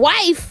with his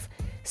wife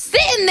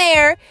sitting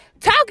there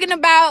talking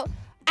about,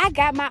 I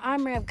got my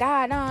armor of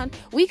God on,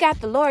 we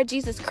got the Lord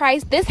Jesus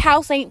Christ, this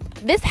house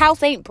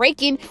ain't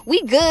breaking,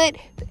 we good.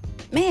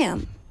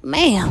 Ma'am,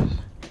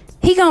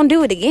 he gonna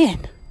do it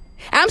again.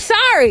 I'm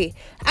sorry.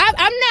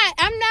 I'm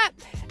not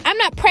I'm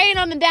not praying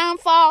on the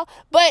downfall,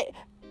 but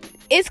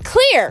it's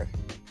clear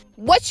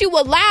what you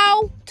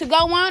allow to go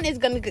on is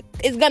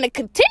gonna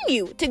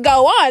continue to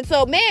go on.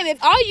 So, man, if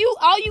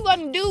all you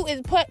gonna do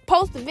is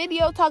post a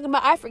video talking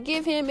about I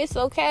forgive him, it's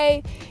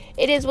okay,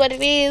 it is what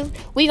it is,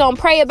 we gonna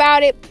pray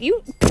about it. He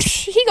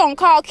gonna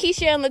call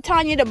Keisha and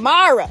LaTanya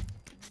tomorrow.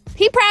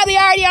 He probably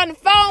already on the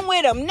phone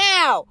with him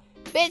now.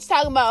 Bitch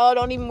talking about, oh,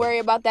 don't even worry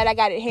about that. I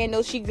got it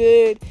handled. She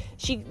good.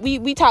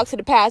 We talked to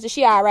the pastor.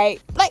 She all right.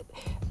 Like,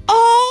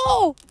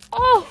 oh,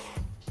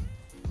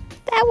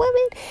 that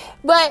woman.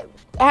 But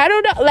I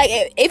don't know. Like,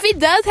 if it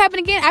does happen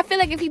again, I feel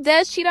like if he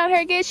does cheat on her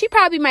again, she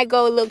probably might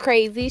go a little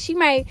crazy. She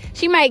might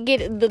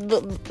get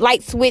the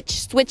light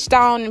switched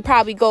on and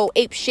probably go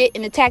ape shit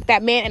and attack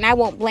that man. And I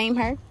won't blame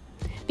her,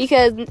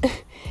 because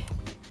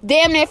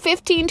damn near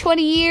 15,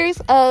 20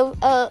 years of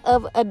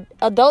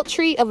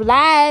adultery, of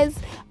lies,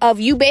 of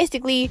you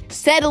basically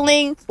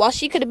settling while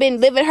she could have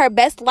been living her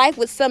best life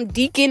with some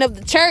deacon of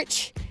the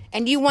church,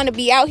 and you want to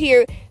be out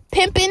here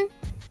pimping.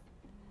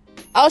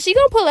 Oh, she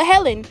gonna pull a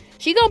Helen.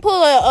 She gonna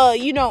pull a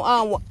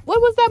what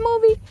was that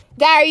movie?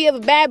 Diary of a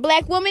Bad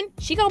Black Woman.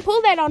 She gonna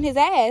pull that on his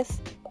ass.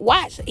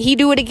 Watch. He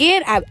do it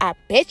again. I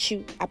bet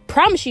you. I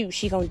promise you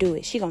she gonna do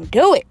it. She gonna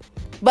do it.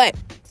 But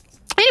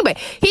anyway,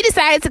 he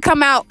decided to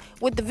come out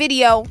with the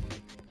video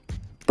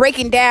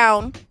breaking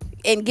down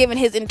and giving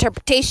his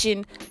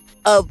interpretation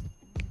of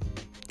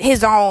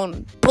his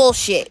own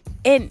bullshit.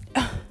 And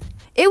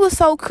it was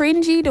so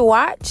cringy to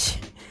watch.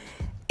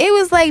 It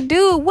was like,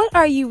 dude, what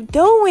are you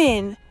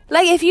doing?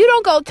 Like, if you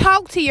don't go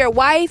talk to your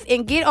wife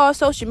and get on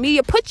social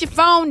media, put your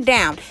phone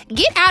down.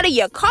 Get out of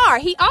your car.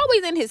 He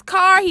always in his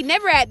car. He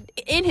never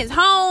in his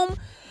home.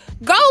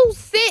 Go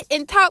sit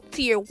and talk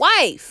to your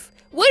wife.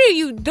 What are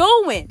you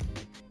doing?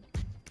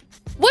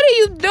 What are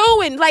you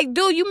doing? Like,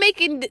 dude, you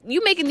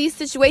making these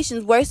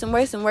situations worse and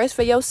worse and worse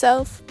for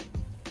yourself.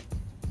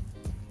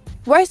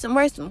 Worse and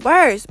worse and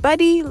worse,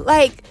 buddy.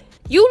 Like,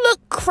 you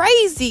look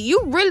crazy.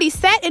 You really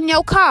sat in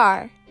your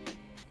car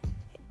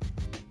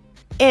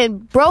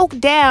and broke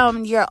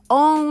down your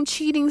own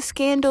cheating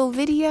scandal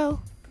video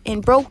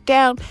and broke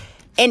down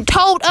and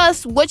told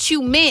us what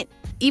you meant,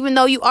 even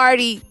though you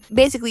already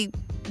basically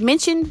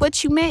mentioned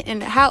what you meant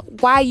and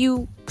why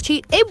you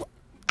cheat. I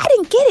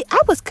didn't get it. I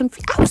was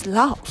confused. I was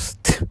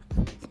lost.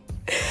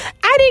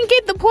 I didn't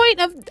get the point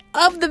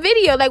of the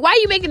video. Like, why are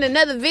you making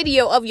another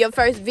video of your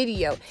first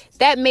video?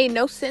 That made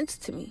no sense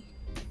to me.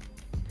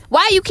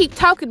 Why you keep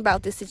talking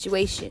about this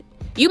situation?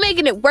 You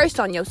making it worse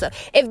on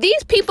yourself. If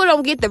these people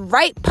don't get the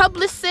right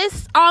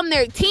publicists on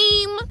their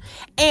team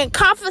and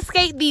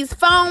confiscate these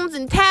phones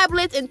and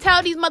tablets and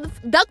tell these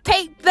duct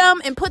tape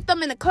them and put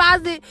them in the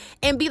closet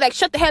and be like,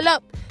 shut the hell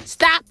up.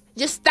 Stop.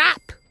 Just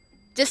stop.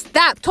 Just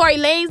stop. Tory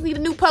Lanez need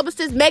a new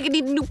publicist. Megan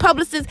need a new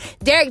publicist.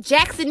 Derek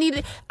Jackson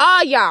needed.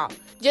 All y'all.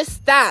 Just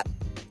stop.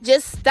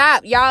 Just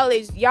stop. Y'all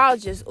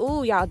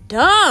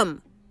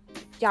dumb.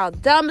 Y'all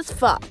dumb as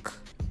fuck.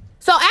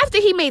 So after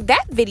he made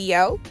that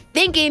video,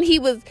 thinking he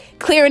was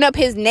clearing up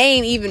his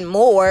name even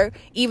more,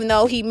 even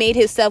though he made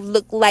himself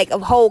look like a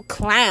whole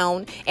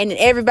clown and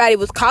everybody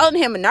was calling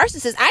him a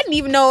narcissist. I didn't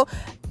even know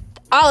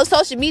all of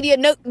social media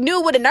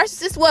knew what a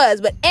narcissist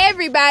was, but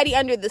everybody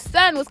under the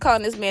sun was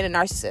calling this man a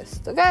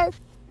narcissist, okay?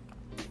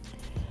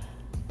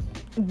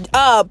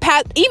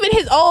 Even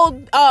his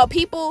old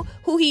people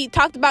who he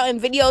talked about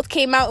in videos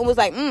came out and was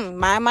like,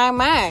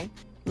 my.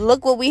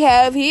 Look what we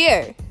have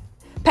here.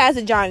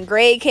 Pastor John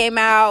Gray came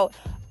out.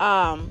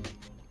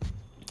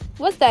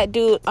 What's that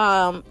dude?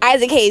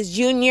 Isaac Hayes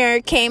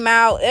Jr. came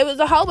out. It was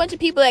a whole bunch of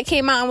people that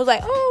came out and was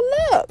like,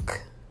 oh,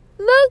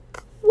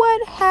 look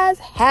what has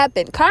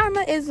happened.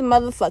 Karma is a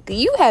motherfucker.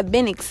 You have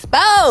been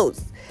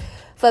exposed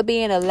for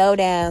being a low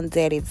down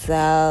dirty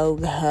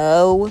dog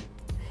hoe.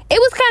 It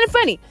was kind of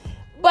funny.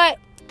 But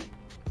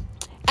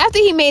after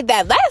he made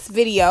that last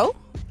video,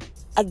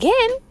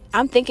 again,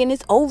 I'm thinking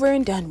it's over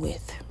and done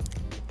with.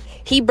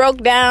 He broke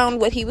down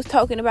what he was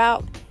talking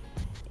about.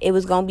 It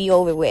was going to be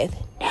over with.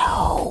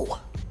 No,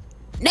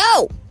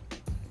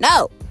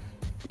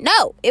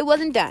 it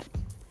wasn't done.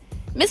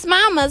 Miss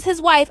Mamas,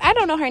 his wife, I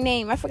don't know her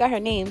name. I forgot her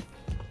name.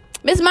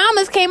 Miss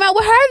Mamas came out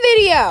with her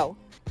video.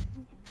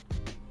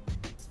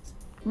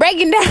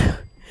 Breaking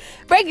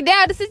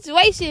down the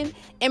situation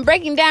and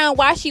breaking down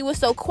why she was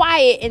so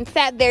quiet and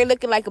sat there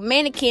looking like a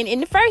mannequin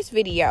in the first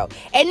video.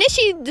 And then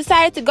she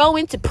decided to go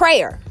into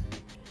prayer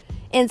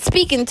and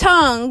speak in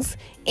tongues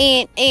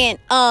and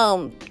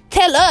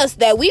tell us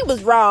that we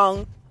was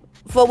wrong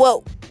for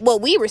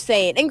what we were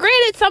saying. And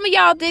granted, some of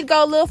y'all did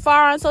go a little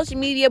far on social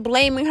media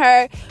blaming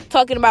her,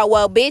 talking about,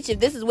 well, bitch, if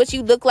this is what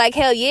you look like,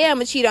 hell yeah, I'm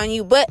gonna cheat on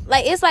you. But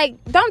like, it's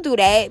like, don't do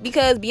that,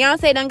 because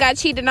Beyonce done got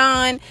cheated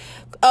on.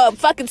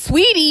 Fucking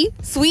Sweetie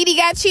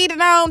got cheated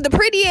on. The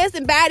prettiest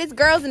and baddest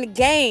girls in the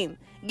game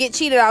get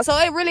cheated on. So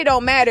it really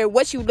don't matter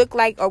what you look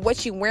like or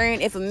what you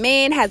wearing. If a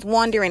man has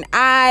wandering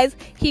eyes,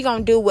 he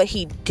gonna do what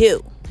he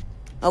do.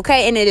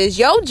 Okay? And it is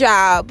your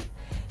job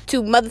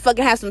to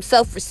motherfucking have some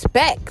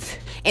self-respect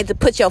and to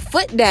put your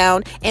foot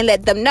down and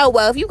let them know,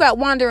 well, if you got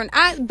wandering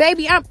eyes,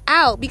 baby, I'm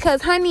out,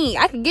 because honey,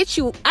 I could get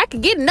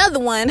another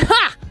one.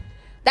 Ha!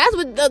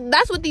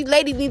 That's what these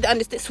ladies need to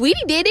understand.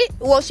 Sweetie did it.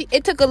 Well,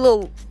 it took a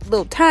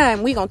little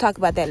time. We gonna talk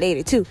about that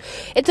later too.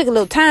 It took a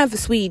little time for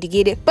Sweetie to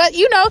get it, but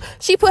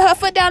she put her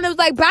foot down and was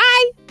like,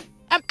 bye,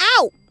 I'm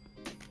out.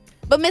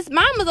 But Miss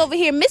Mama's over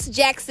here, Miss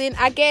Jackson,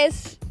 I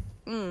guess.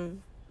 I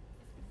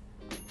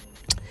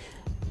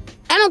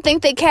don't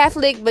think they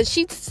Catholic, but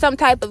she's some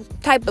type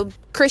of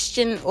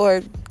Christian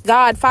or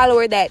God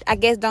follower that I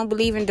guess don't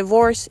believe in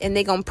divorce, and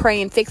they gonna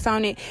pray and fix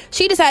on it.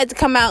 She decided to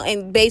come out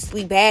and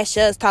basically bash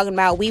us, talking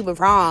about we were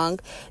wrong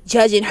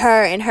judging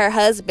her and her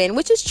husband,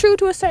 which is true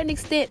to a certain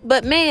extent.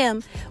 But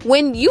ma'am,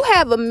 when you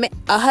have a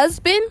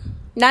husband,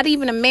 not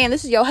even a man,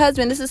 this is your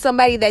husband, this is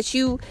somebody that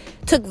you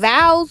took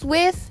vows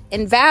with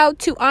and vowed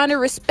to honor,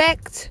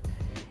 respect.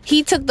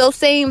 He took those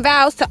same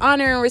vows to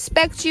honor and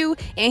respect you,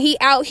 and he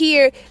out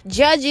here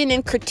judging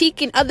and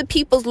critiquing other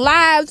people's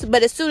lives.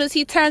 But as soon as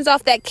he turns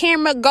off that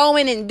camera,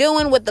 going and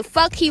doing what the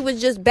fuck he was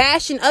just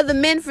bashing other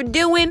men for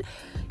doing,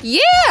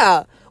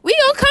 yeah, we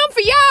gonna come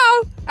for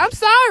y'all. I'm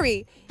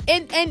sorry.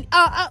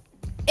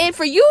 And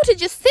for you to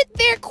just sit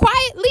there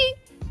quietly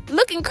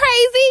looking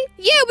crazy,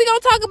 yeah, we gonna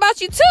talk about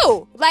you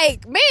too.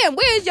 Like, man,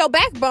 where's your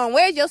backbone?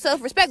 Where's your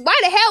self-respect? Why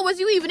the hell was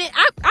you even in?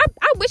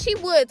 I wish he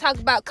would talk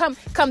about come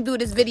do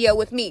this video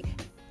with me.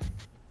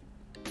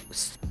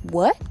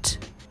 What?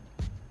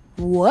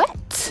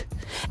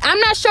 I'm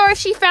not sure if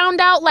she found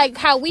out like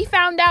how we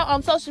found out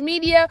on social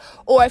media,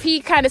 or if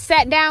he kind of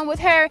sat down with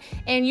her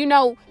and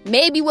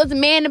maybe was a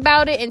man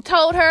about it and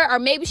told her, or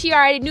maybe she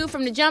already knew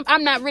from the jump.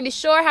 I'm not really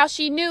sure how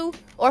she knew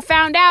or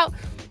found out.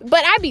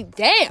 But I'd be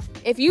damned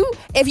if you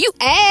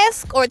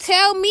ask or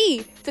tell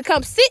me to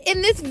come sit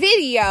in this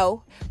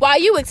video while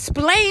you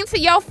explain to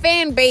your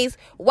fan base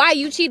why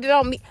you cheated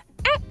on me.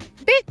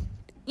 Bitch,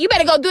 you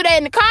better go do that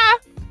in the car.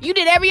 You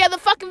did every other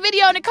fucking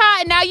video in the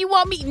car, and now you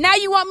want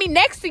me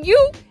next to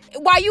you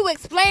while you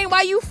explain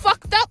why you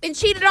fucked up and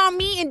cheated on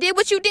me and did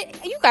what you did.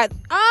 You got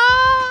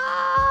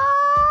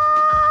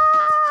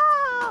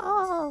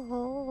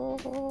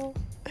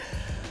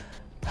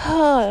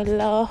oh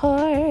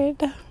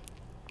Lord.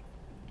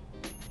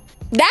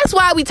 That's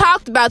why we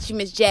talked about you,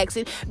 Miss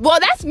Jackson. Well,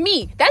 that's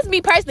me. That's me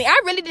personally.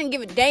 I really didn't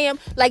give a damn.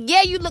 Like,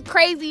 yeah, you look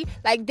crazy.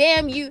 Like,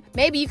 damn,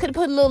 maybe you could have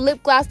put a little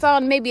lip gloss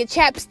on, maybe a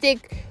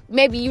chapstick,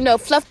 maybe,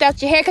 fluffed out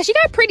your hair. Because she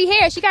got pretty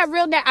hair. She got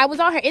real I was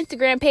on her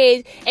Instagram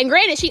page. And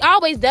granted, she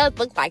always does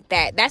look like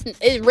that.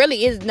 It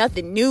really is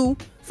nothing new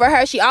for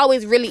her. She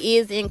always really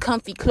is in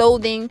comfy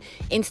clothing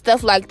and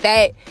stuff like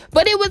that.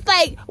 But it was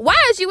like, why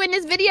is you in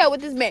this video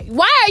with this man?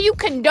 Why are you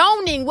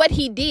condoning what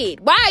he did?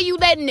 Why are you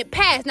letting it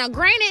pass? Now,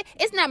 granted,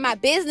 it's not my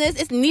business.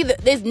 It's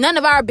none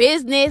of our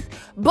business.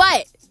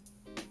 But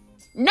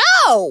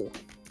no.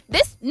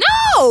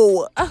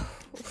 No.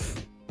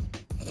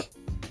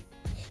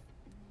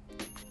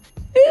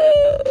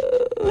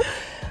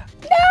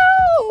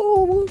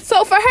 No.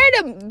 So for her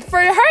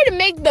to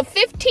make the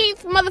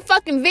 15th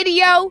motherfucking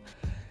video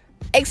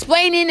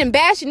explaining and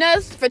bashing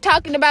us for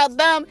talking about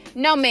them,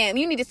 no, ma'am.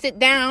 You need to sit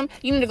down.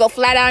 You need to go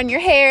flat iron your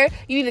hair.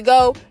 You need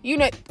to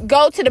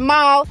go to the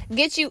mall,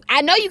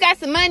 I know you got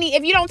some money.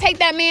 If you don't take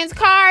that man's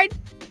card,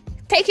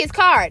 take his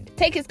card.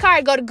 Go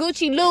to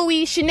Gucci,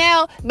 Louis,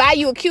 Chanel, buy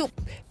you a cute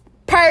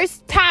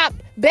purse, top,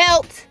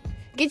 belt.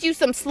 Get you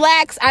some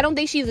slacks. I don't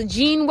think she's a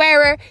jean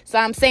wearer, so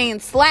I'm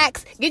saying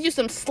slacks. Get you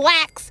some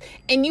slacks,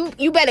 and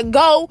you better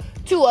go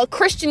to a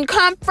Christian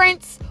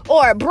conference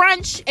or a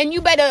brunch, and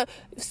you better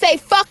say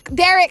fuck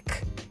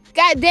Derek,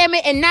 god damn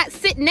it, and not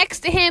sit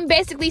next to him,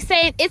 basically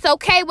saying it's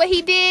okay what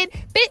he did.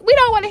 Bitch, we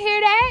don't want to hear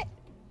that.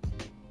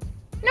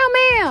 No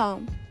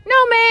ma'am.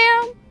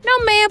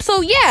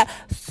 So yeah,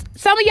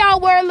 some of y'all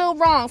were a little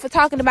wrong for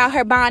talking about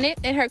her bonnet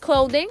and her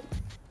clothing,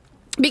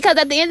 because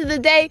at the end of the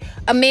day,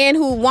 a man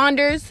who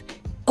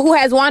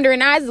has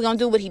wandering eyes is gonna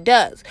do what he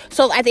does.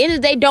 So at the end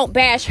of the day, don't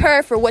bash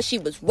her for what she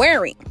was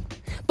wearing,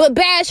 but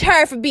bash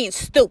her for being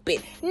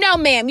stupid. No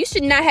ma'am, you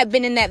should not have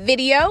been in that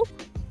video.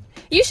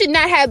 You should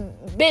not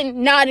have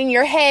been nodding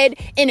your head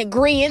in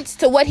agreement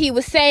to what he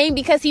was saying,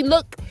 because he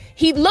looked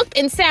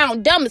and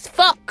sound dumb as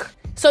fuck.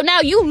 So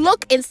now you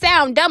look and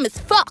sound dumb as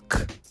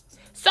fuck.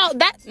 So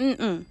that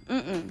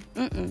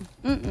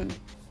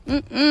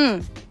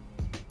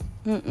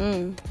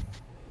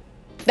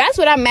That's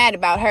what I'm mad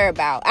about her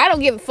about. I don't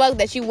give a fuck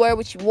that you wore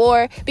what you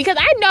wore, because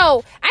I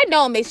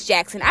know Miss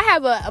Jackson. I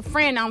have a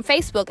friend on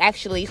Facebook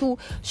actually who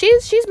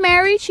she's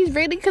married. She's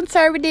really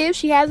conservative.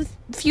 She has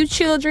a few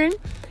children.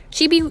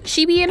 She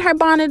be in her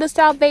bonnet of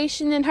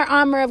salvation and her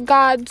armor of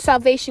God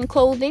salvation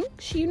clothing.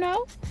 She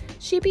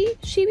be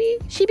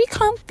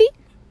comfy.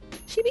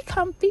 She be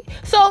comfy.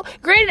 So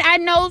granted, I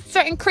know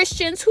certain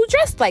Christians who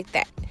dress like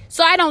that.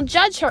 So I don't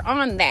judge her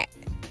on that.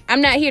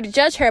 I'm not here to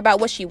judge her about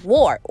what she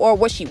wore or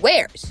what she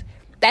wears.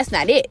 That's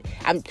not it.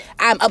 I'm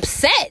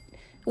upset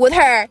with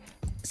her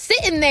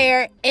sitting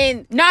there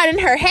and nodding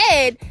her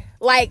head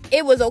like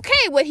it was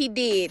okay what he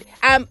did.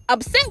 I'm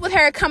upset with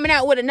her coming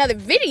out with another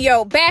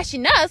video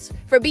bashing us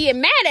for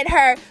being mad at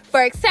her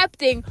for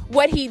accepting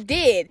what he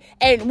did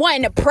and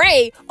wanting to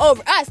pray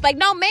over us. Like,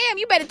 no, ma'am,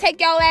 you better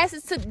take y'all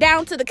asses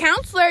down to the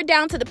counselor,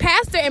 down to the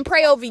pastor, and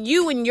pray over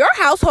you and your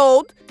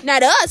household,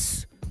 not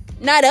us.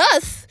 Not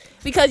us.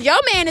 Because your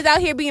man is out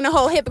here being a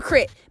whole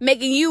hypocrite,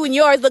 making you and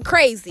yours look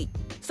crazy.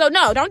 So,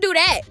 no, don't do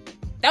that.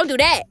 Don't do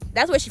that.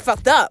 That's where she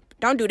fucked up.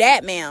 Don't do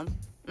that, ma'am.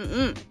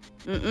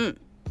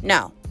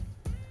 No.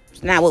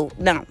 No,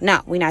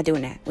 we're not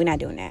doing that. We're not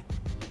doing that.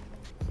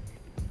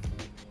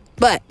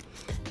 But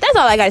that's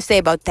all I got to say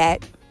about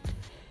that.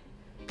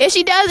 If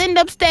she does end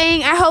up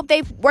staying, I hope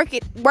they work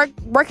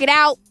it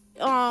out.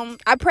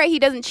 I pray he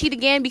doesn't cheat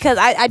again, because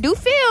I do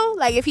feel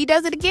like if he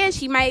does it again,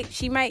 she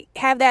might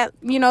have that,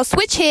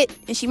 switch hit,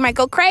 and she might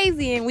go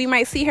crazy, and we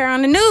might see her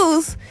on the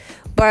news.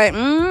 But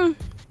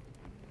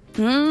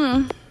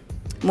moving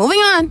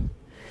on.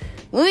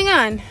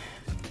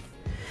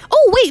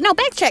 Oh wait, no,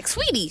 backtrack,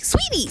 Sweetie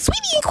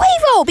and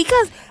Quavo,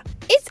 because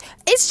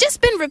it's just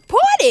been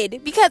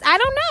reported, because I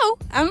don't know.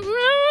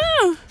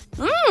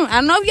 I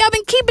don't know if y'all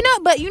been keeping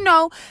up, but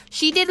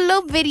she did a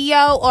little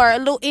video or a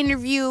little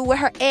interview with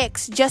her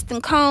ex,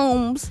 Justin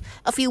Combs,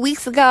 a few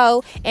weeks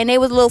ago, and they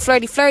was a little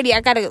flirty.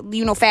 I gotta,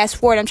 fast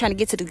forward. I'm trying to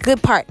get to the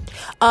good part.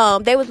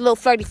 They was a little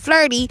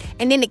flirty,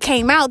 and then it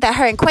came out that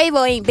her and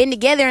Quavo ain't been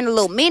together in a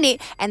little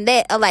minute, and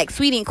that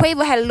Sweetie and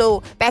Quavo had a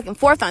little back and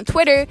forth on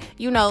Twitter,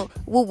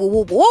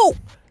 woo,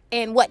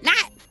 and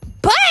whatnot.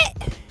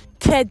 But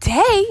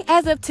today,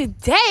 as of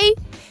today,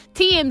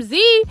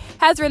 TMZ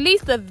has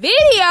released a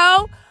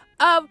video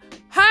of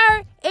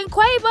her and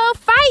Quavo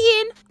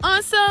fighting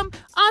on some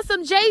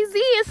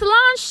Jay-Z and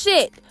Solange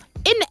shit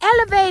in the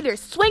elevator,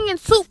 swinging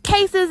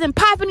suitcases and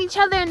popping each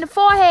other in the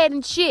forehead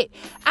and shit.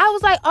 I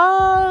was like,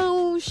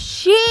 oh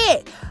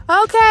shit.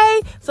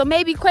 Okay, so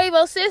maybe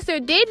Quavo's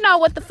sister did know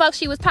what the fuck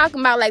she was talking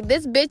about. Like,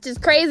 this bitch is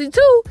crazy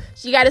too.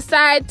 She got a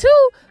side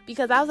too,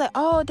 because I was like,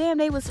 oh damn,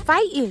 they was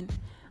fighting.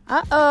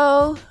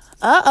 Uh-oh.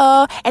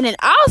 And then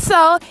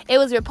also, it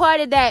was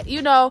reported that,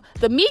 the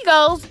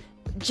Migos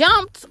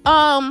jumped,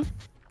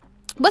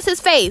 what's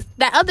his face?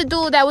 That other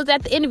dude that was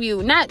at the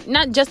interview. Not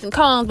Justin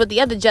Combs, but the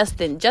other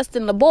Justin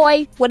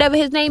LaBoy, whatever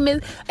his name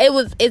is.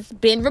 It's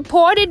been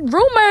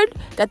rumored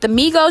that the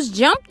Migos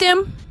jumped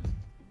him.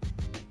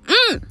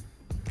 I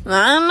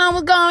don't know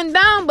what's going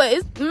down, but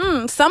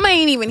it's some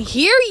ain't even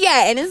here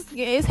yet, and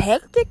it's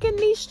hectic in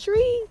these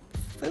streets.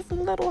 It's a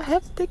little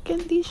hectic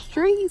in these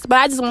streets, but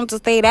I just want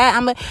to say that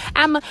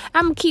I'm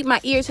gonna keep my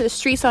ear to the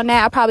streets on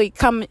that. I'll probably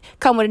come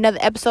with another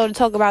episode and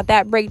talk about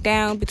that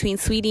breakdown between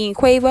Sweetie and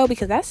Quavo,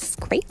 because that's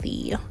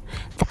crazy.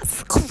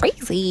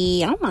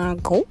 Oh my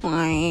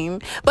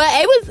god! But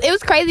it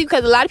was crazy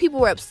because a lot of people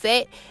were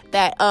upset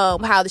that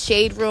how the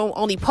Shade Room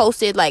only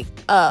posted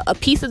a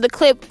piece of the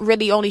clip,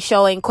 really only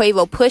showing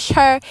Quavo push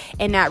her,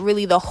 and not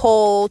really the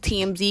whole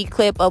TMZ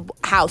clip of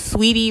how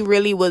Sweetie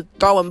really was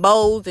throwing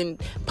bows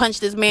and punched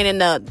this man in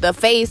the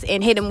face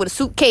and hit him with a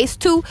suitcase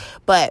too.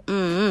 But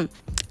I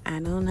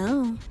don't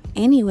know.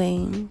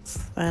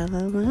 Anyways, I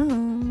don't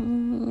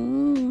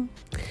know.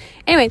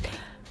 Anyways,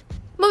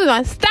 moving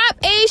on. Stop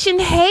Asian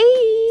hate.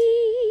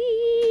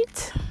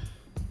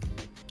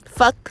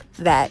 Fuck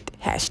that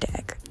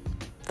hashtag.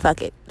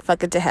 Fuck it.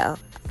 Fuck it to hell.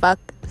 Fuck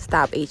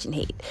stop Asian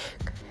hate.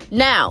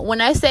 Now, when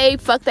I say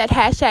fuck that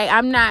hashtag,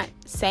 I'm not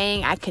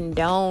saying I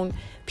condone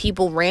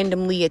people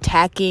randomly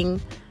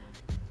attacking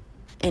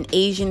an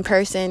Asian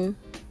person,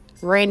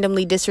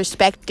 randomly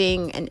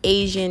disrespecting an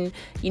Asian,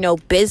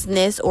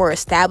 business or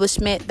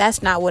establishment.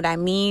 That's not what I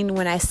mean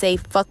when I say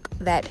fuck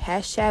that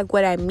hashtag.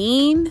 What I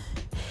mean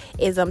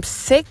is I'm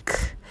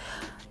sick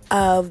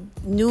of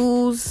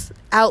news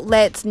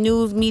outlets,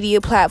 news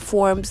media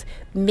platforms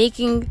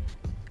making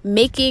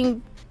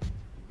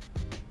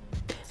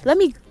let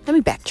me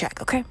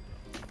backtrack, okay?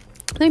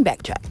 Let me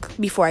backtrack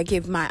before I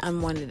give my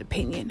unwanted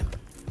opinion.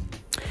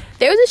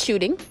 There was a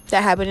shooting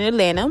that happened in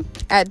Atlanta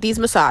at these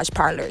massage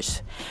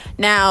parlors.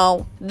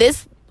 Now,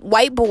 this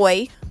white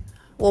man,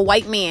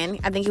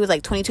 I think he was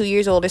 22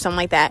 years old or something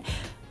like that,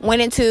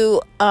 went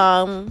into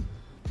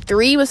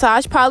 3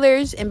 massage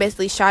parlors and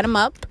basically shot him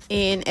up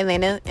in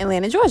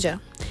Atlanta, Georgia,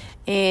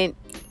 and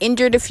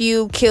injured a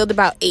few, killed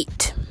about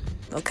 8.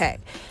 Okay.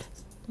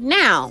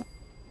 Now,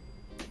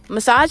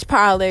 massage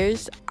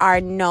parlors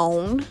are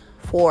known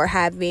for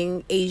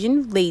having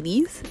Asian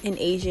ladies and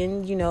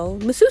Asian,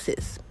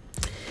 masseuses.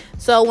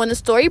 So when the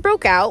story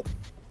broke out,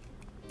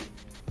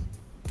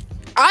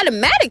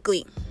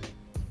 automatically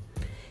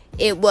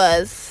it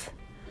was,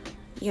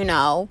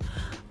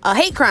 a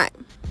hate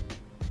crime.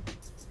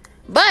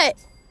 But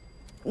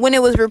when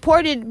it was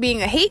reported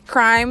being a hate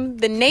crime,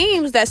 the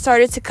names that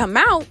started to come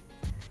out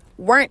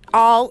weren't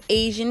all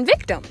Asian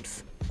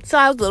victims. So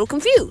I was a little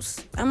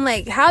confused. I'm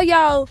like, how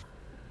y'all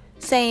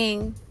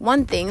saying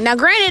one thing? Now,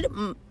 granted,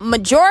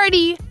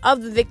 majority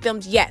of the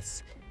victims,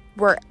 yes,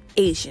 were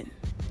Asian.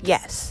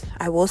 Yes,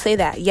 I will say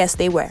that. Yes,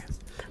 they were.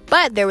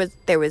 But there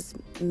was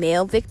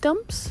male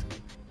victims.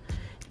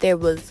 There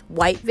was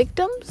white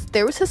victims.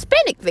 There was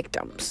Hispanic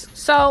victims.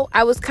 So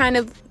I was kind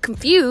of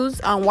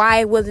confused on why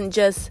it wasn't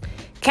just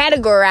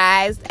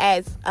categorized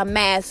as a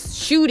mass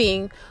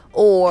shooting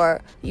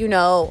or,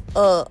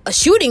 a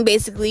shooting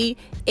basically,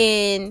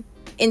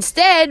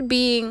 instead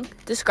being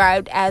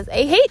described as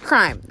a hate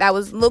crime. That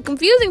was a little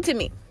confusing to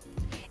me.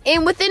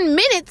 And within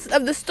minutes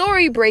of the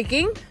story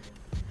breaking,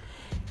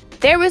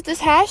 there was this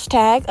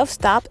hashtag of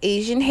Stop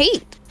Asian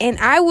Hate. And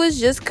I was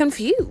just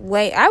confused.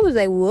 I was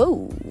like,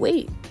 whoa,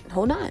 wait,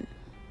 hold on.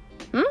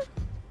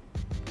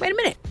 Wait a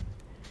minute.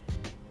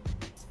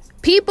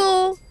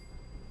 People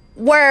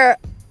were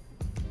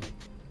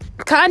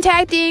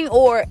contacting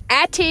or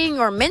atting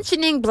or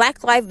mentioning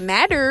Black Lives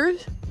Matter,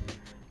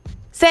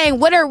 saying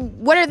what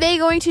are they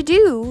going to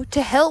do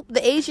to help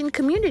the Asian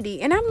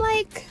community? And I'm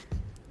like,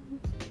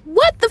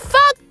 what the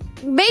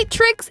fuck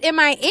matrix am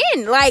I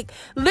in? Like,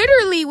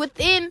 literally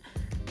within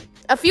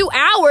a few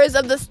hours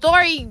of the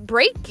story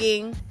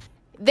breaking,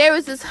 there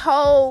was this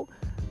whole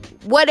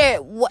what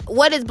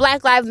is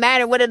Black Lives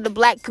Matter? What are the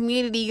black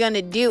community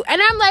gonna do?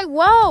 And I'm like,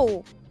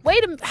 whoa,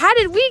 wait a minute, how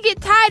did we get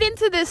tied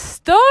into this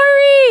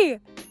story?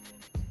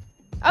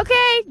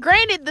 Okay,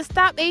 granted, the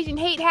Stop Asian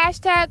Hate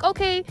hashtag,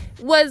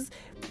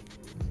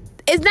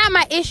 it's not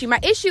my issue. My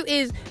issue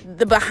is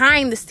the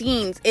behind the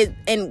scenes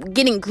and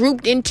getting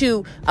grouped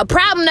into a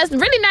problem that's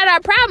really not our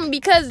problem,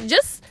 because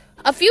just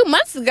a few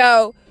months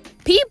ago,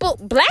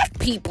 black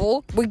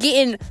people were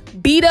getting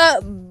beat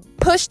up,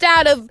 pushed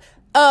out of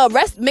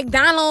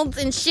McDonald's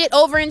and shit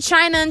over in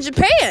China and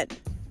Japan.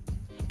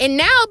 And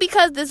now,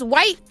 because this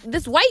white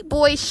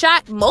boy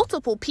shot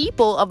multiple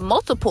people of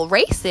multiple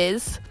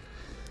races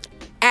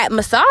at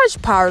massage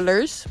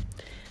parlors,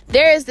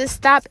 there is this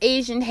Stop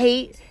Asian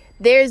Hate.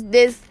 There's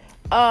this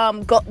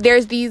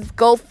there's these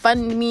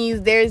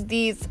GoFundMes. There's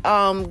these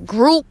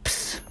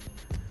groups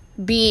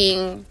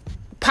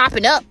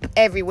popping up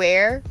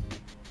everywhere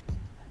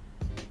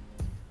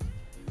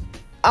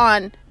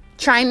on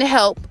trying to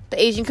help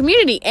the Asian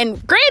community.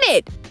 And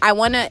granted, I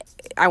want to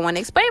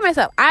explain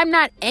myself. I'm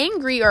not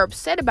angry or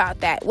upset about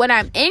that. What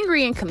I'm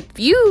angry and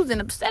confused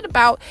and upset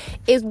about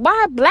is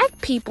why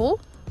black people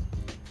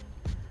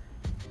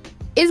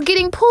is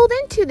getting pulled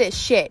into this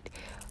shit.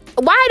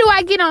 Why do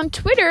I get on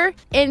Twitter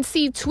and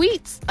see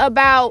tweets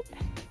about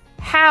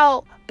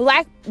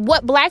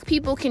what black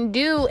people can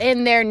do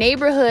in their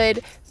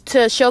neighborhood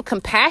to show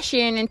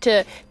compassion and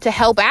to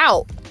help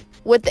out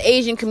with the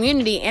Asian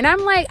community? And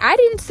I'm like, I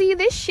didn't see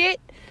this shit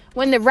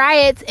when the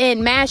riots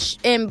and mass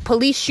and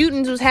police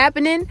shootings was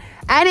happening.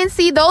 I didn't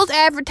see those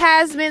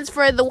advertisements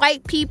for the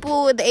white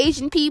people, the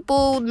Asian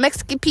people,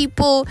 Mexican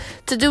people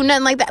to do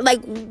nothing like that.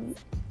 Like,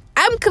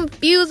 I'm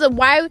confused of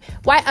why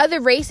other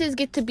races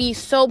get to be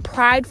so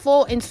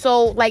prideful and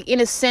so, like, in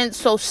a sense,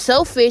 so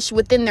selfish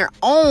within their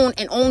own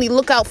and only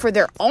look out for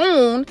their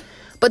own,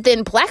 but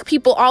then black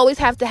people always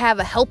have to have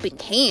a helping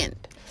hand.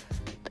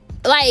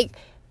 Like,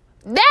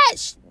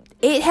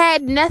 it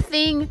had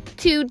nothing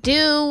to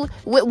do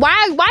with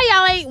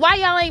why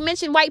y'all ain't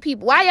mention white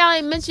people. Why y'all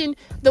ain't mention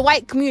the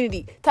white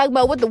community? Talk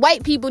about what the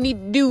white people need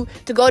to do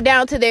to go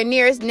down to their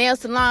nearest nail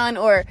salon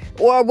or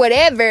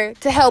whatever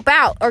to help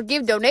out or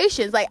give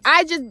donations. Like,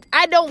 I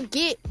don't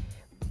get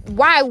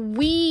why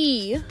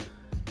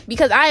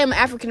because I am an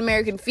African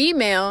American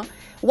female,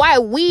 why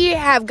we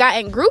have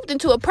gotten grouped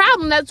into a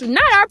problem that's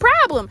not our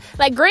problem.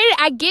 Like, granted,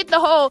 I get the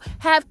whole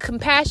have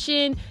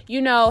compassion,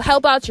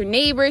 help out your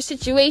neighbor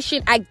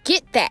situation. I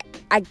get that.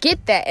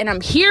 And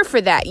I'm here for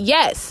that.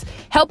 Yes.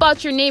 Help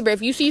out your neighbor.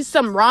 If you see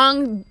some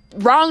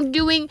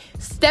wrongdoing,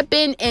 step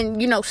in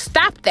and,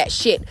 stop that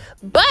shit.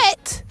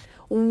 But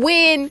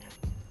when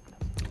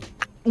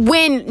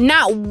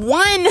not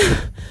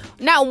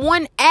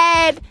one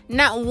ad,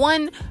 not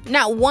one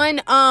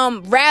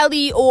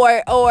rally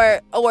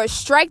or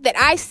strike that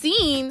I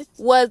seen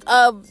was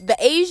of the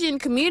Asian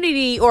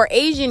community or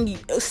Asian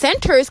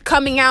centers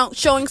coming out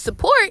showing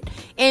support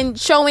and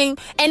showing.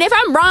 And if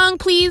I'm wrong,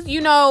 please,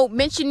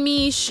 mention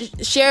me,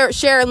 share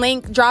a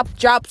link,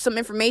 drop some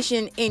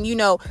information, and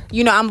I'm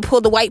gonna pull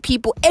the white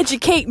people,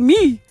 educate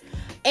me,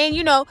 and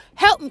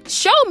help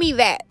show me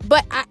that.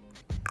 But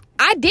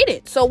I did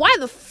it. So why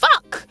the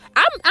fuck?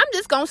 I'm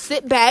just gonna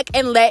sit back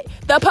and let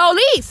the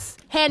police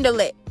handle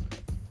it.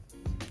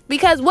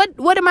 Because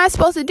what am I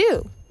supposed to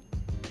do?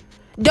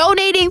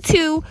 Donating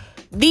to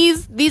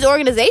these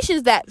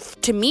organizations that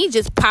to me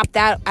just popped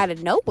out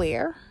of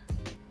nowhere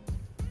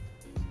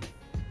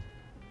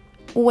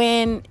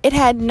when it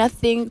had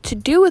nothing to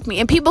do with me.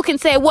 And people can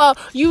say, well,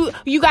 you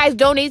guys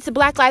donated to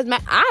Black Lives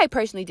Matter. I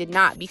personally did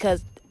not,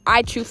 because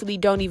I truthfully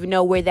don't even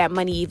know where that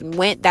money even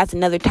went. That's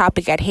another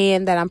topic at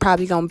hand that I'm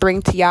probably going to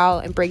bring to y'all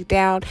and break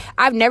down.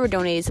 I've never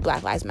donated to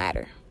Black Lives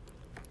Matter.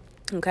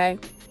 Okay?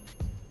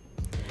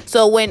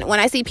 So when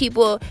I see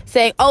people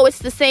saying, oh, it's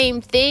the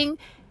same thing.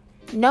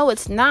 No,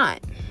 it's not.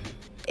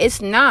 It's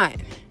not.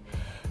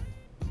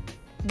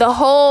 The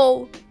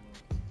whole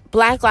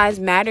Black Lives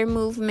Matter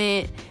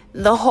movement,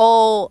 the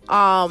whole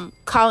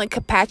Colin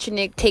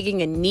Kaepernick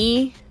taking a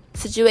knee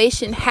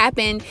situation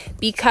happened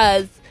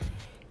because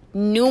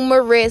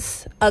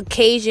numerous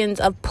occasions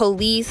of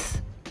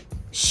police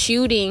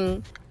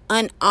shooting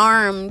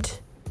unarmed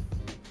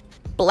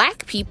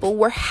black people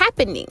were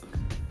happening.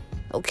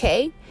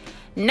 Okay?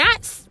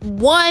 Not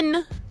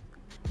one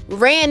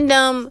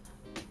random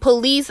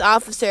police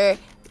officer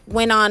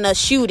went on a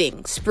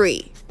shooting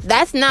spree.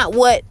 That's not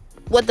what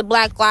the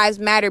Black Lives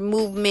Matter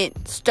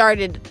movement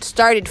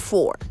started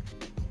for.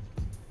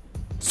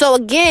 So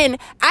again,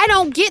 I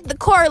don't get the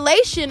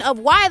correlation of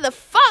why the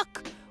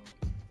fuck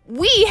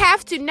we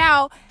have to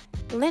now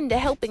lend a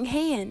helping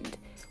hand.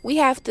 We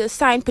have to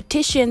sign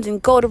petitions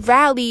and go to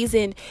rallies,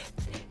 and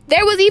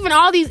there was even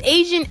all these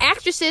Asian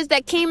actresses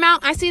that came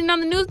out. I seen it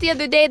on the news the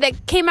other day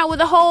that came out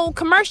with a whole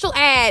commercial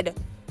ad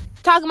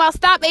talking about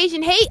stop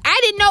Asian hate. I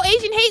didn't know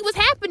Asian hate was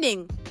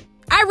happening.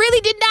 I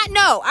really did not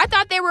know. I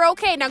thought they were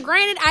okay. Now,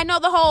 granted, I know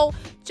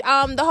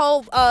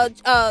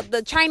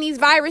the Chinese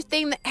virus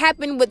thing that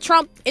happened with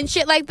Trump and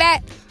shit like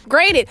that.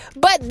 Granted,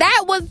 but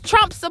that was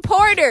Trump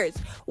supporters.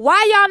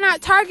 Why y'all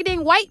not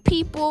targeting white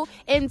people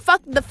and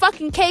the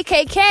fucking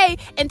KKK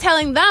and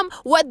telling them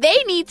what they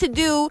need to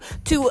do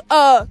to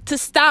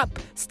stop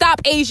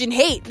Asian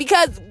hate?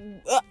 Because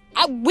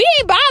we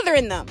ain't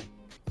bothering them.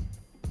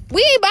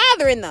 We ain't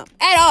bothering them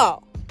at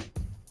all.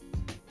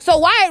 So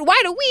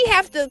why do we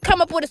have to come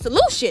up with a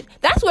solution?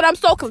 That's what I'm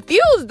so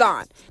confused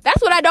on.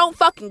 That's what I don't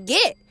fucking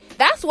get.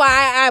 That's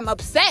why I'm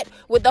upset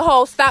with the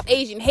whole Stop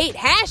Asian Hate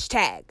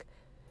hashtag.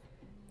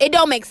 It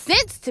don't make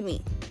sense to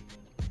me.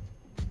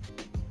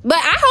 But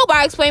I hope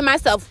I explained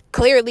myself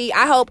clearly.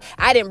 I hope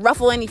I didn't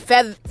ruffle any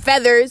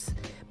feathers,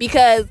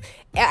 because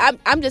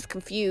I'm just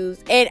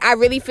confused. And I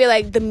really feel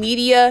like the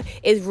media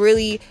is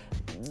really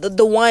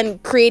the one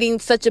creating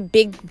such a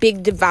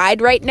big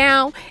divide right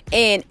now.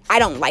 And I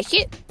don't like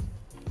it.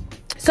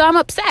 So I'm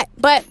upset.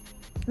 But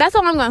that's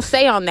all I'm going to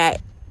say on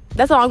that.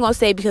 That's all I'm going to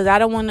say, because I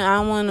don't want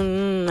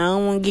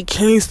to get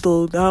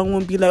canceled. I don't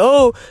want to be like,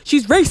 oh,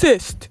 she's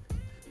racist.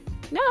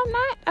 No, I'm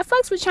not. I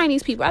fucks with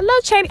Chinese people. I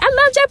love Chinese. I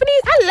love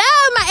Japanese. I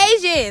love my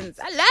Asians.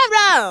 I love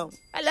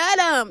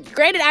them.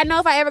 Granted, I know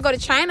if I ever go to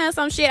China or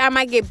some shit, I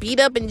might get beat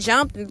up and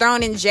jumped and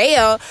thrown in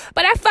jail.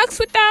 But I fucks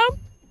with them.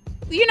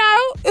 You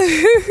know?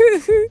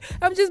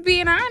 I'm just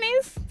being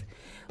honest.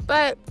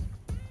 But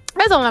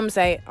that's all I'm going to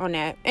say on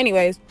that.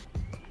 Anyways.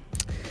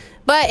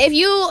 But if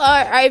you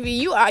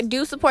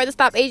do support the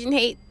Stop Asian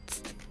Hate,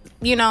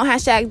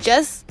 hashtag,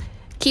 just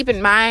keep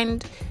in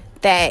mind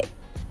that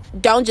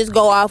don't just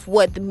go off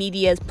what the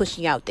media is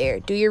pushing out there.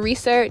 Do your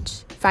research.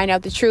 Find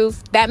out the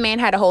truth. That man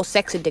had a whole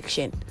sex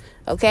addiction.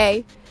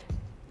 Okay?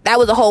 That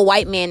was a whole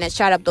white man that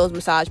shot up those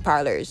massage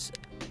parlors.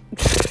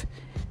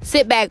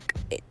 Sit back.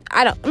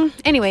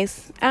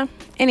 Anyways.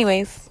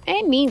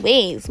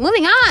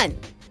 Moving on.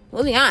 I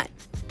only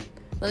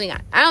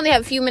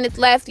have a few minutes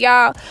left,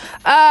 y'all.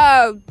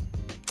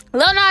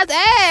 Lil Nas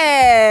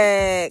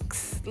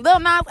X.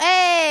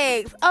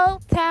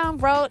 Old Town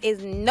Road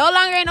is no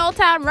longer in Old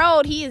Town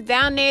Road. He is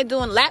down there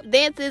doing lap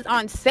dances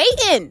on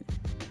Satan.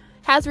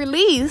 Has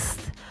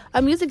released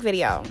a music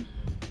video.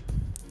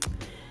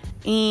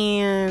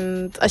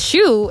 And a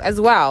shoe as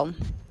well.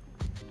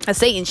 A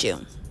Satan shoe.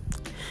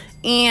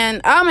 And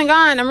oh my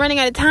god, I'm running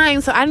out of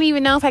time, so I don't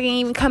even know if I can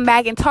even come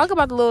back and talk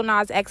about the Lil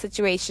Nas X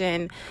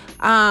situation.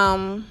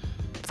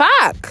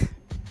 Fuck.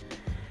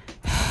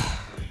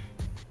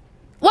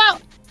 Well,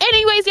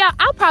 anyways, y'all,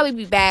 I'll probably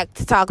be back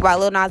to talk about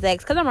Lil Nas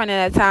X because I'm running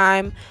out of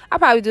time. I'll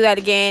probably do that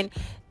again.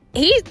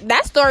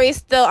 That story is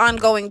still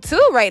ongoing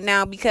too right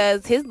now,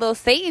 because his little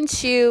Satan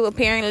shoe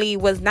apparently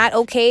was not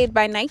okayed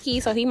by Nike,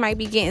 so he might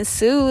be getting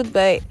sued.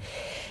 But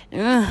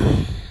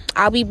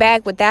I'll be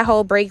back with that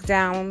whole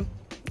breakdown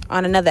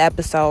on another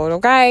episode,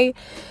 okay?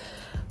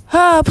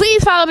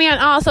 Please follow me on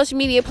all social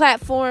media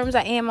platforms.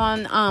 I am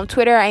on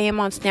Twitter, I am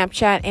on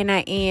Snapchat, and I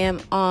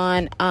am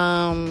on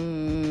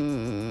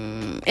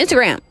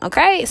Instagram,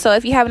 okay? So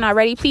if you haven't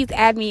already, please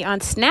add me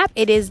on Snap.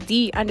 It is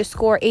D_HIGH.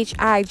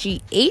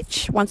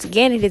 Once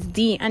again, it is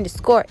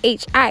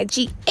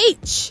D_HIGH.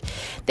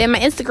 Then my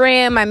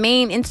Instagram, my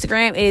main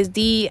Instagram is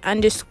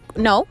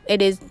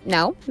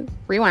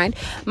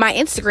My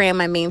Instagram,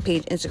 my main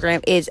page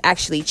Instagram is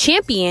actually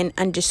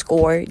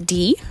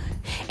champion_D.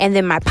 And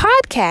then my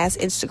podcast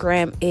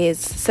Instagram is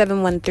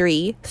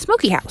 713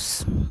 Smoky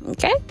House.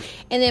 Okay?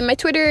 And then my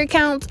Twitter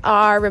accounts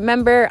are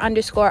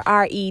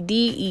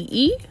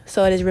remember_REDEE.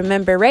 So it is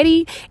Remember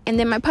Ready. And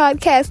then my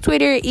podcast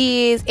Twitter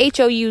is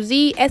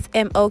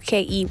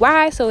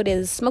HOUZSMOKEY. So it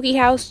is Smoky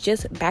House,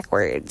 just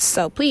backwards.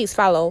 So please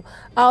follow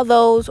all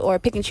those, or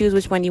pick and choose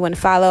which one you want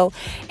to follow.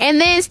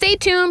 And then stay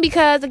tuned,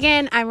 because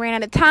again, I ran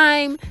out of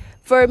time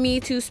for me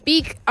to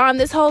speak on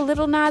this whole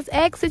Lil Nas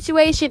X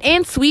situation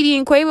and Sweetie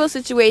and Quavo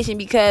situation,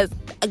 because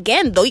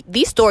again,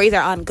 these stories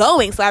are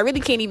ongoing, so I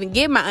really can't even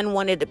give my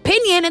unwanted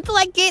opinion until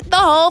I get the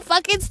whole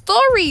fucking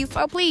story.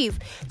 So please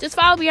just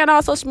follow me on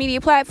all social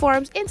media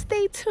platforms and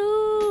stay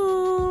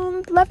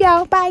tuned. Love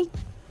y'all. Bye.